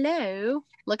 Hello.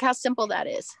 Look how simple that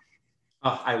is.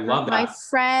 Oh, I love that. My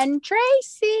friend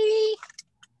Tracy.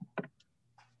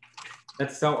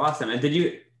 That's so awesome. And did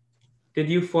you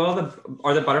foil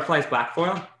the butterflies black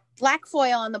foil? Black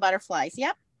foil on the butterflies.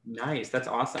 Yep. Nice. That's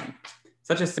awesome.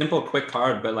 Such a simple, quick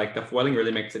card, but like the foiling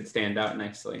really makes it stand out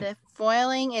nicely. The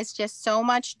foiling is just so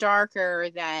much darker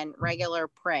than regular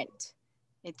print.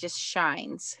 It just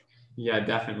shines. Yeah,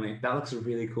 definitely. That looks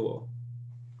really cool.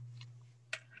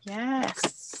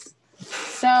 Yes.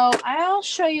 So I'll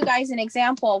show you guys an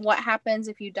example of what happens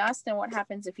if you dust and what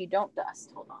happens if you don't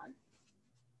dust. Hold on.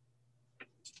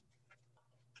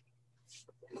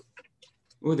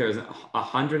 Ooh, there's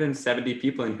 170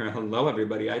 people in here. Hello,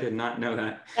 everybody. I did not know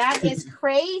that. That is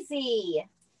crazy.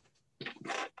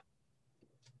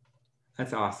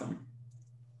 That's awesome.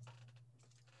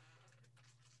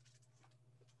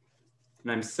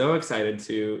 And I'm so excited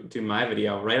to do my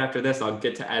video. Right after this, I'll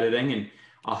get to editing and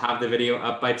I'll have the video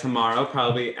up by tomorrow,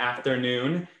 probably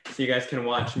afternoon. So you guys can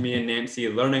watch me and Nancy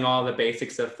learning all the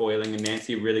basics of foiling, and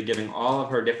Nancy really giving all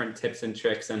of her different tips and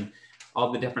tricks and all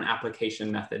the different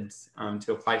application methods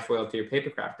to apply foil to your paper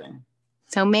crafting.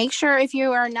 So make sure if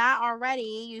you are not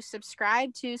already, you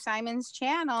subscribe to Simon's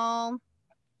channel.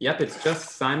 Yep, it's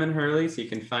just Simon Hurley, so you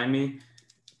can find me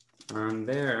on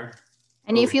there.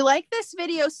 And if you like this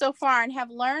video so far and have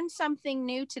learned something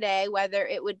new today, whether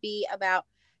it would be about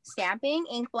stamping,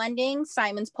 ink blending,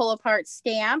 Simon's pull apart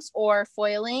stamps, or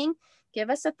foiling, give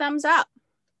us a thumbs up.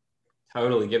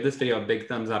 Totally. Give this video a big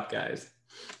thumbs up, guys.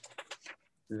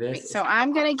 So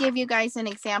I'm going to give you guys an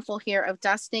example here of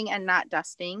dusting and not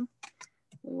dusting.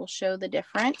 We will show the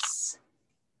difference.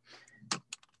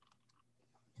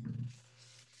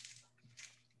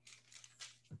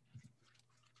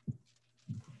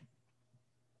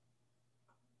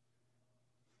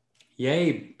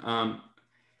 Yay.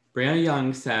 Brianna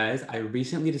Young says, I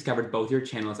recently discovered both your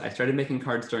channels. I started making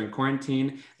cards during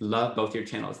quarantine. Love both your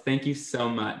channels. Thank you so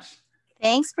much.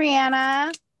 Thanks,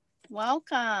 Brianna.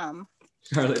 Welcome.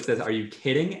 Charlotte says, are you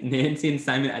kidding? Nancy and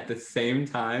Simon at the same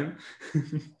time?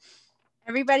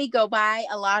 Everybody go buy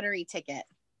a lottery ticket.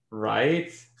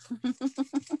 Right?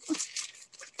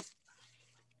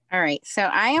 All right. So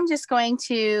I'm just going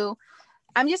to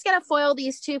foil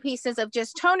these two pieces of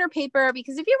just toner paper,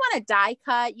 because if you want to die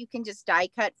cut, you can just die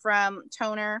cut from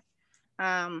toner.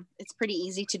 It's pretty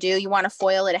easy to do. You want to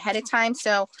foil it ahead of time.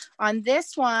 So on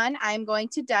this one, I'm going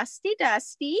to dusty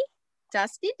the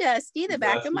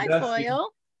back of my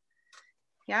foil.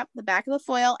 Yep, the back of the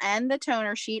foil and the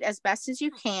toner sheet as best as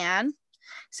you can.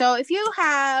 So if you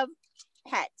have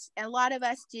pets, a lot of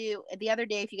us do. The other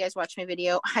day, if you guys watched my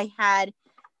video, I had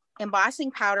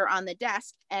embossing powder on the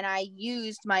desk and I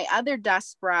used my other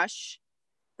dust brush,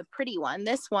 the pretty one,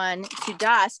 this one, to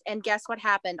dust. And guess what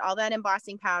happened? All that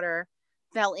embossing powder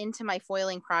fell into my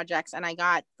foiling projects and I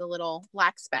got the little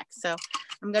black specks. So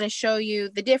I'm going to show you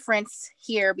the difference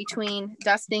here between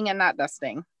dusting and not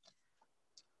dusting.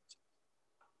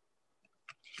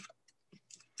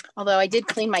 Although I did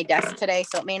clean my desk today,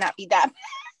 so it may not be that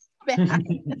bad.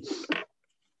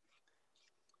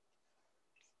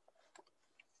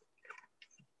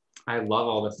 I love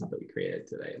all the stuff that we created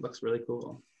today. It looks really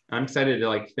cool. I'm excited to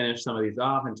like finish some of these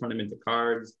off and turn them into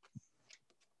cards.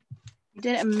 You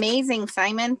did amazing,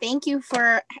 Simon. Thank you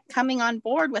for coming on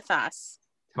board with us.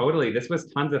 Totally. This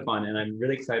was tons of fun, and I'm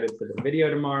really excited for the video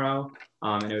tomorrow.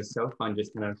 And it was so fun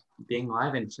just kind of being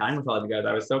live and chatting with all of you guys.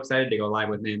 I was so excited to go live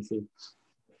with Nancy.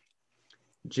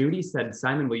 Judy said,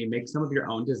 Simon, will you make some of your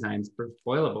own designs for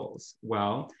foilables?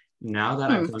 Well, now that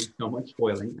I've done so much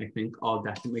foiling, I think I'll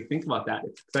definitely think about that.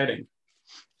 It's exciting.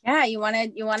 Yeah, you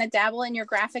wanna dabble in your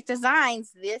graphic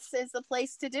designs. This is the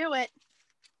place to do it.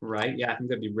 Right? Yeah, I think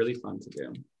that'd be really fun to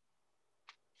do.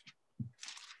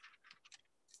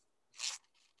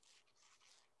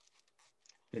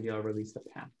 Maybe I'll release the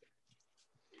pack.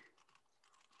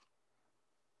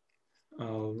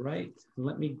 All right,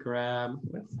 let me grab,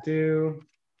 let's do,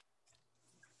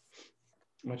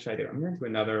 what should I do? I'm gonna do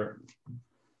another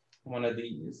one of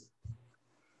these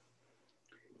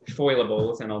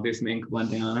foilables and I'll do some ink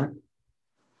blending on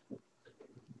it.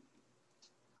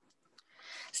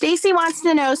 Stacy wants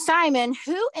to know, Simon,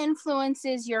 who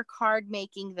influences your card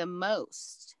making the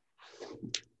most?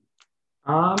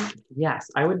 Yes,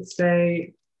 I would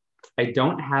say I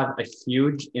don't have a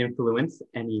huge influence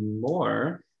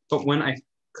anymore, but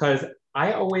because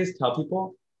I always tell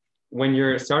people when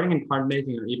you're starting in card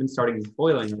making or even starting in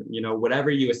foiling, or, whatever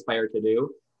you aspire to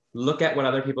do, look at what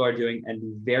other people are doing and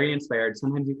be very inspired.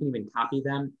 Sometimes you can even copy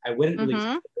them. I wouldn't really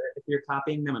care if you're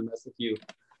copying them unless if you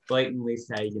blatantly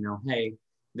say, hey,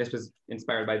 this was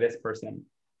inspired by this person.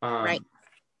 Right.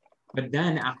 But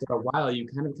then after a while, you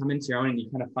kind of come into your own and you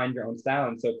kind of find your own style.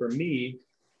 And so for me,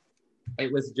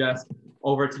 it was just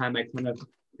over time, I kind of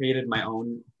created my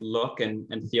own look and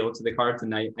feel to the cards.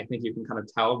 And I think you can kind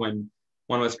of tell when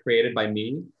one was created by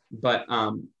me. But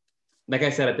like I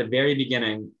said, at the very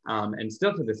beginning, and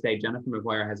still to this day, Jennifer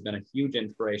McGuire has been a huge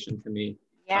inspiration to me.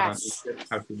 Yes.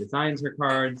 How she designs her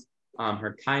cards,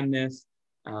 her kindness,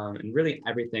 and really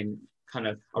everything kind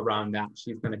of around that.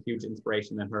 She's been a huge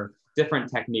inspiration, and her different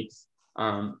techniques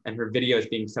and her videos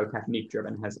being so technique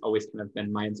driven has always kind of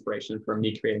been my inspiration for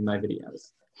me creating my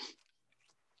videos.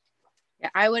 Yeah,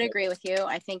 I would agree with you.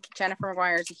 I think Jennifer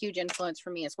McGuire is a huge influence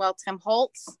for me as well. Tim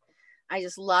Holtz, I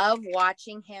just love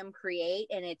watching him create,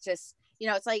 and it just,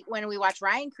 it's like when we watch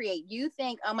Ryan create, you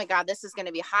think, oh my God, this is going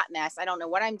to be a hot mess. I don't know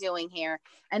what I'm doing here.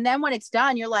 And then when it's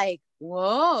done, you're like,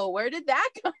 whoa, where did that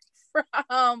come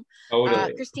from?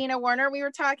 Totally. Christina Werner, we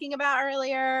were talking about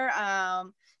earlier.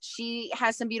 She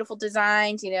has some beautiful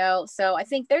designs, so I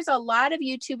think there's a lot of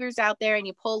YouTubers out there, and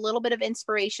you pull a little bit of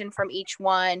inspiration from each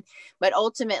one, but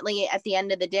ultimately at the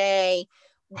end of the day,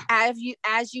 as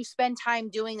you spend time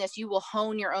doing this, you will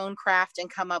hone your own craft and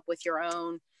come up with your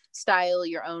own style,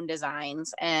 your own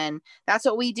designs. And that's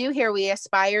what we do here. We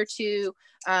aspire to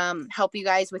help you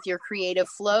guys with your creative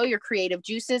flow, your creative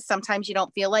juices. Sometimes you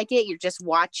don't feel like it. You're just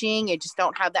watching. You just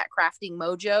don't have that crafting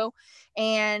mojo.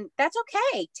 And that's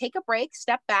okay. Take a break,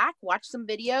 step back, watch some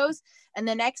videos. And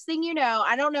the next thing you know,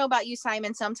 I don't know about you,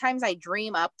 Simon, sometimes I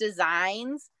dream up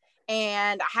designs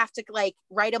and I have to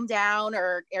write them down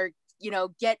or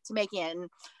get to make it. And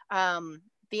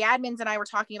the admins and I were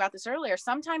talking about this earlier.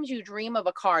 Sometimes you dream of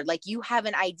a card, like you have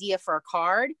an idea for a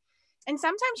card. And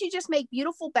sometimes you just make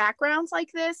beautiful backgrounds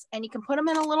like this, and you can put them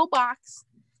in a little box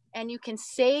and you can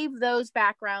save those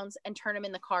backgrounds and turn them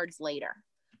in the cards later.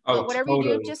 Oh, but whatever totally.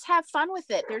 you do, just have fun with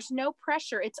it. There's no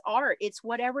pressure. It's art. It's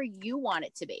whatever you want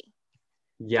it to be.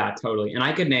 Yeah, totally. And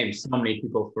I could name so many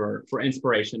people for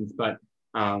inspirations, but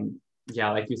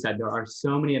yeah, like you said, there are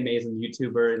so many amazing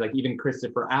YouTubers, like even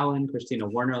Christopher Allen, Christina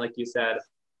Werner, like you said,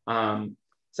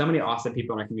 so many awesome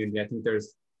people in our community. I think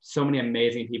there's so many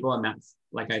amazing people, and that's,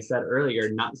 like I said earlier,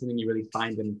 not something you really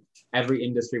find in every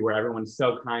industry where everyone's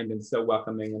so kind and so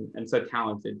welcoming and so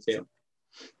talented too.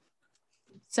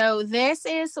 So this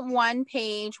is one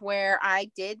page where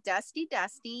I did Dusty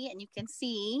Dusty, and you can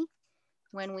see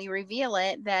when we reveal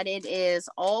it that it is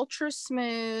ultra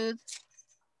smooth,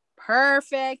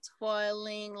 perfect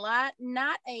foiling,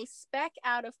 not a speck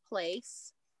out of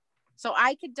place. So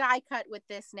I could die cut with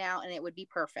this now and it would be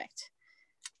perfect.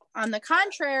 On the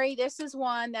contrary, this is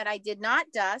one that I did not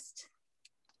dust.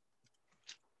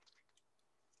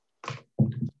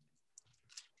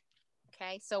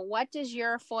 Okay, so what does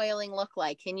your foiling look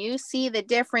like? Can you see the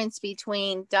difference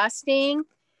between dusting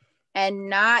and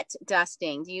not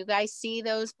dusting? Do you guys see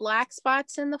those black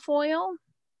spots in the foil?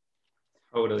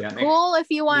 Totally. Cool if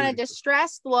you want a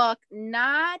distressed look,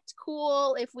 not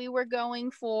cool if we were going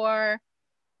for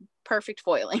perfect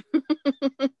foiling.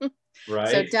 Right.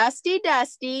 So dusty,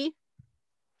 dusty.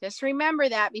 Just remember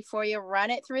that before you run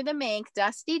it through the ink.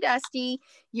 Dusty, dusty,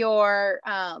 your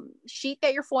sheet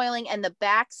that you're foiling and the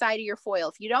back side of your foil.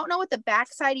 If you don't know what the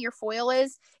back side of your foil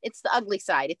is, it's the ugly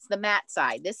side. It's the matte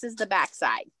side. This is the back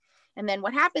side. And then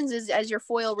what happens is as your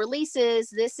foil releases,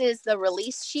 this is the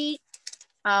release sheet.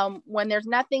 When there's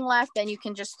nothing left, then you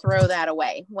can just throw that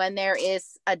away. When there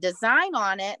is a design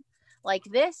on it, like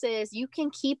this is, you can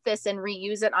keep this and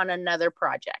reuse it on another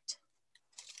project.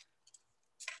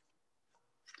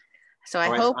 So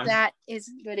I hope that is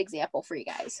a good example for you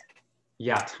guys.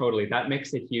 Yeah, totally. That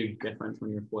makes a huge difference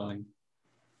when you're foiling.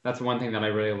 That's one thing that I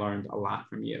really learned a lot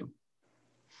from you.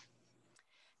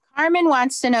 Carmen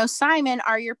wants to know, Simon,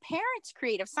 are your parents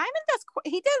creative? Simon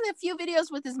he does a few videos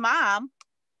with his mom.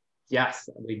 Yes,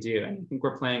 we do. And I think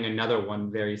we're planning another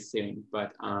one very soon.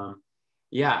 But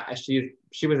yeah,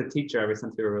 she was a teacher ever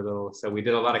since we were little. So we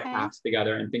did a lot of crafts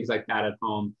together and things like that at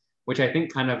home, which I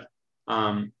think kind of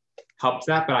helps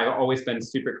that. But I've always been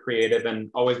super creative and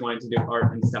always wanted to do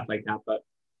art and stuff like that. But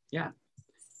yeah,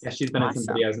 she's been in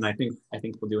some videos, and I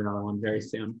think we'll do another one very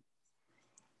soon.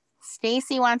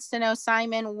 Stacy wants to know,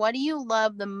 Simon, what do you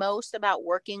love the most about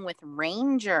working with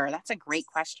Ranger? That's a great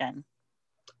question.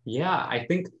 Yeah, I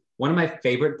think one of my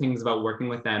favorite things about working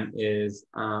with them is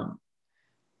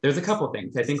there's a couple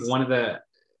things. I think one of the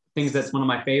things that's one of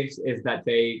my faves is that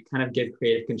they kind of give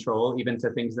creative control even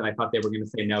to things that I thought they were going to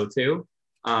say no to.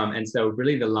 And so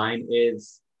really the line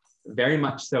is very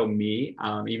much so me,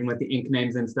 even with the ink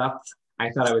names and stuff.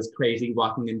 I thought I was crazy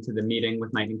walking into the meeting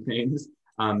with my ink names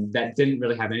that didn't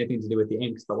really have anything to do with the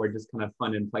inks, but were just kind of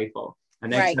fun and playful.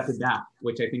 And they accepted that,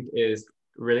 which I think is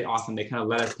really awesome. They kind of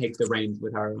let us take the reins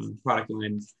with our product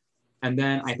lines. And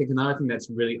then I think another thing that's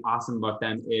really awesome about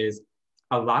them is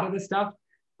a lot of the stuff,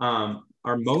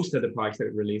 or most of the products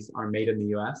that we release are made in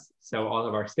the US. So all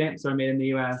of our stamps are made in the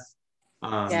US.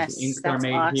 The inks are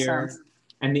made here.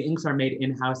 And the inks are made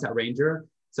in-house at Ranger.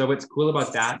 So what's cool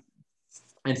about that,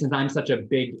 and since I'm such a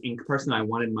big ink person, I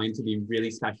wanted mine to be really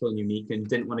special and unique and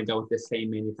didn't want to go with the same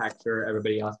manufacturer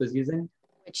everybody else was using.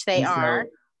 Which they are.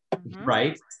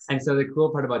 Right. And so the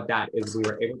cool part about that is we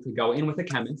were able to go in with a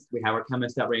chemist. We have our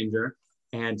chemist at Ranger,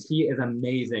 and he is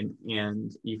amazing.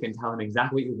 And you can tell him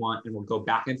exactly what you want, and we'll go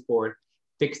back and forth,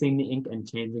 fixing the ink and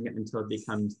changing it until it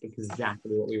becomes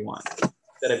exactly what we want,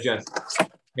 instead of just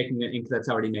taking an ink that's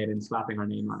already made and slapping our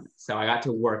name on it. So I got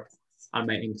to work on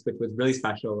my inks, which was really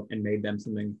special and made them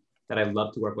something that I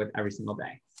love to work with every single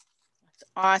day.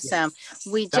 Awesome. Yes.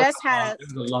 We just had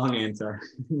it was a long answer.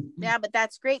 Yeah, but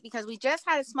that's great because we just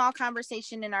had a small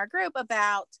conversation in our group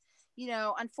about,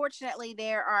 unfortunately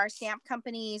there are stamp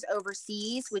companies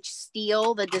overseas which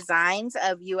steal the designs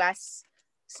of US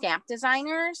stamp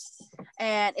designers,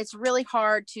 and it's really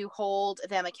hard to hold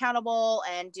them accountable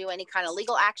and do any kind of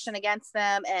legal action against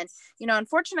them. And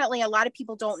unfortunately a lot of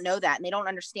people don't know that and they don't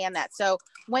understand that. So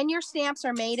when your stamps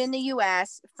are made in the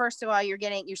US, first of all, you're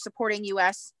supporting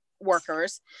US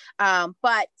workers,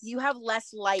 but you have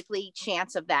less likely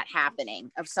chance of that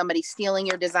happening, of somebody stealing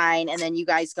your design and then you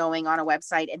guys going on a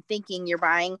website and thinking you're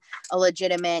buying a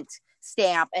legitimate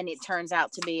stamp and it turns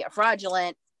out to be a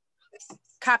fraudulent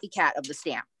copycat of the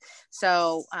stamp.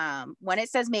 So when it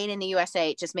says made in the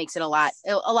USA, it just makes it a lot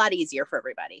easier for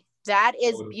everybody. That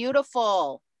is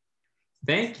beautiful.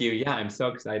 Thank you. Yeah, I'm so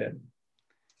excited.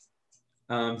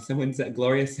 Someone said,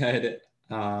 Gloria said,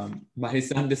 my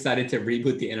son decided to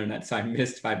reboot the internet, so I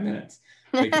missed 5 minutes.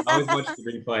 We can always watch the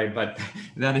replay, but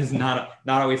that is not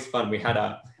always fun. We had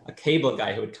a cable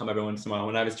guy who would come every once in a while.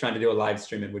 When I was trying to do a live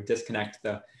stream, it would disconnect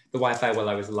the Wi-Fi while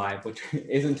I was live, which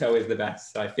isn't always the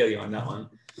best. So I feel you on that one.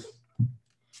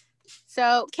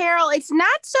 So Carol, it's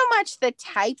not so much the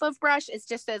type of brush. It's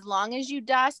just as long as you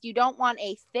dust, you don't want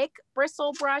a thick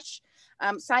bristle brush.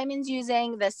 Simon's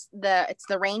using it's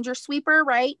the Ranger sweeper,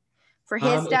 right? For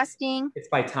his dusting. It's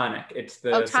by Tonic. It's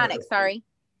the Tonic, sorry.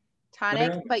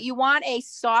 Tonic, but you want a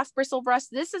soft bristle brush.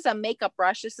 This is a makeup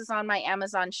brush. This is on my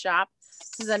Amazon shop.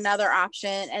 This is another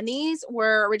option. And these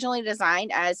were originally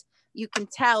designed, as you can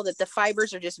tell, that the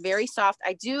fibers are just very soft.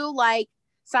 I do like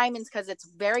Simon's because it's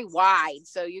very wide.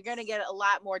 So you're going to get a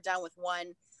lot more done with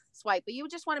one swipe, but you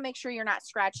just want to make sure you're not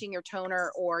scratching your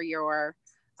toner or your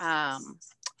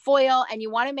foil, and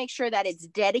you want to make sure that it's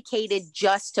dedicated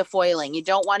just to foiling. You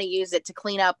don't want to use it to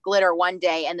clean up glitter one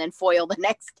day and then foil the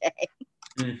next day.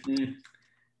 Mm-hmm.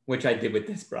 Which I did with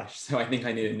this brush, so I think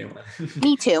I need a new one.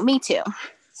 Me too.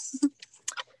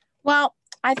 Well,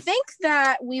 I think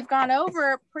that we've gone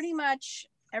over pretty much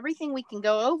everything we can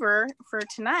go over for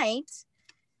tonight.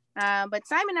 But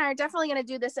Simon and I are definitely going to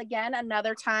do this again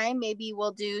another time. Maybe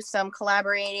we'll do some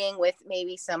collaborating with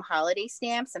maybe some holiday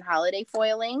stamps and holiday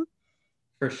foiling.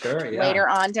 For sure, yeah. Later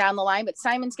on down the line, but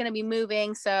Simon's going to be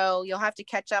moving, so you'll have to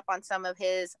catch up on some of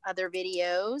his other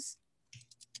videos.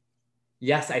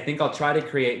 Yes, I think I'll try to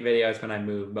create videos when I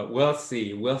move, but we'll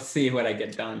see. We'll see what I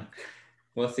get done.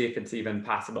 We'll see if it's even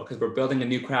possible, because we're building a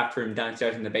new craft room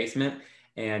downstairs in the basement,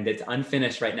 and it's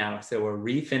unfinished right now. So we're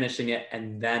refinishing it,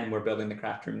 and then we're building the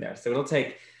craft room there. So it'll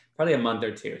take probably a month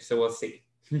or two. So we'll see.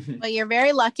 Well, you're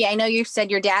very lucky. I know you said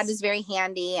your dad is very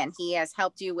handy and he has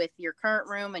helped you with your current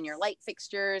room and your light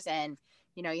fixtures, and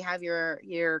you have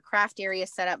your craft area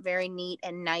set up very neat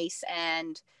and nice,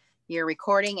 and your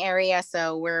recording area.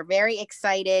 So we're very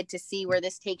excited to see where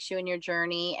this takes you in your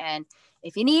journey. And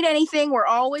if you need anything, we're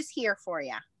always here for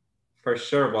you. For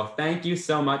sure. Well, thank you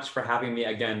so much for having me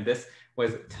again. This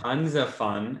was tons of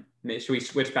fun. Should we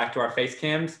switch back to our face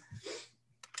cams?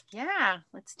 Yeah,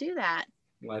 let's do that.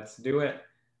 Let's do it.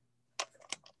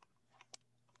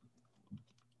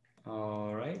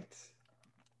 All right.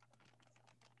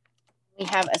 We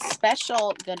have a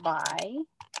special goodbye.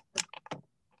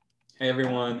 Hey,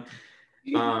 everyone.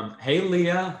 Hey,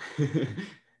 Leah.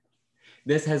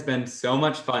 This has been so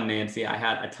much fun, Nancy. I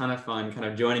had a ton of fun kind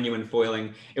of joining you in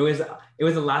foiling. It was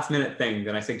a last minute thing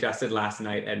that I suggested last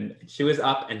night, and she was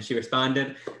up and she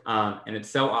responded, and it's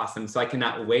so awesome. So I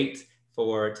cannot wait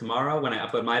for tomorrow when I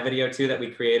upload my video too that we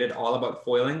created all about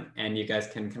foiling, and you guys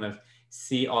can kind of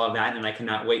see all of that. And I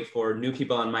cannot wait for new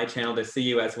people on my channel to see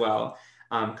you as well,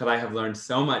 because I have learned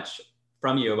so much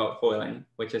from you about foiling,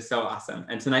 which is so awesome.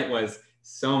 And tonight was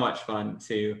so much fun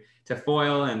to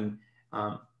foil, and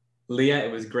Leah,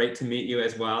 it was great to meet you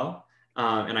as well.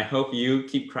 And I hope you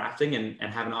keep crafting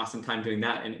and have an awesome time doing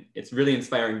that. And it's really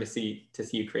inspiring to see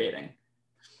you creating.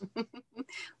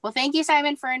 Well, thank you,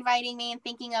 Simon, for inviting me and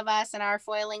thinking of us and our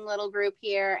foiling little group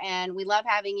here. And we love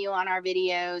having you on our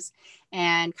videos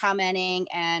and commenting.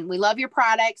 And we love your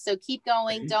products. So keep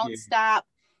going. Don't stop.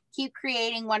 Keep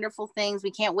creating wonderful things.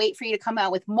 We can't wait for you to come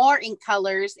out with more ink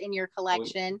colors in your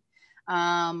collection.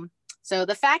 So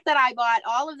the fact that I bought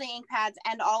all of the ink pads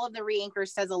and all of the re-inkers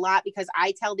says a lot, because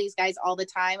I tell these guys all the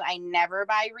time, I never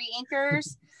buy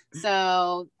re-inkers.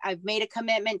 So I've made a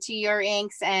commitment to your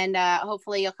inks, and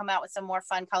hopefully you'll come out with some more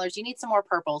fun colors. You need some more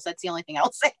purples. That's the only thing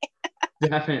I'll say.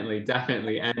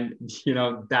 Definitely. And, you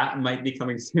know, that might be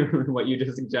coming soon, what you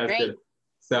just suggested. Great.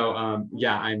 So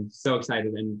yeah, I'm so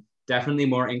excited, and definitely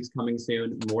more inks coming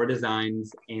soon, more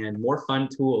designs, and more fun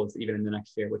tools even in the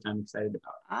next year, which I'm excited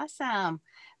about. Awesome.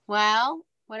 Well,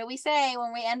 what do we say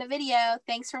when we end a video?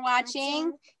 Thanks for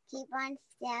watching. Keep on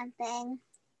stamping.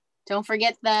 Don't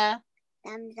forget the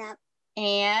thumbs up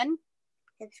and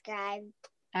subscribe.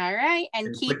 All right.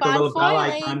 And keep click on the little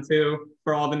foiling. Bell icon too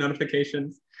for all the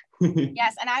notifications.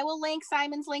 Yes. And I will link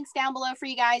Simon's links down below for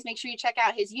you guys. Make sure you check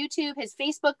out his YouTube, his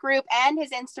Facebook group, and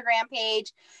his Instagram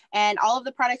page. And all of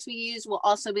the products we use will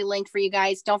also be linked for you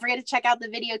guys. Don't forget to check out the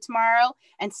video tomorrow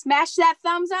and smash that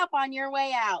thumbs up on your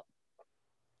way out.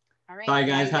 All right. Bye,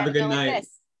 guys. Have a good night.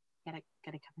 Like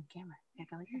gotta come on camera. Gotta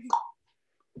go like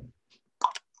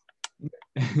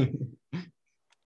this.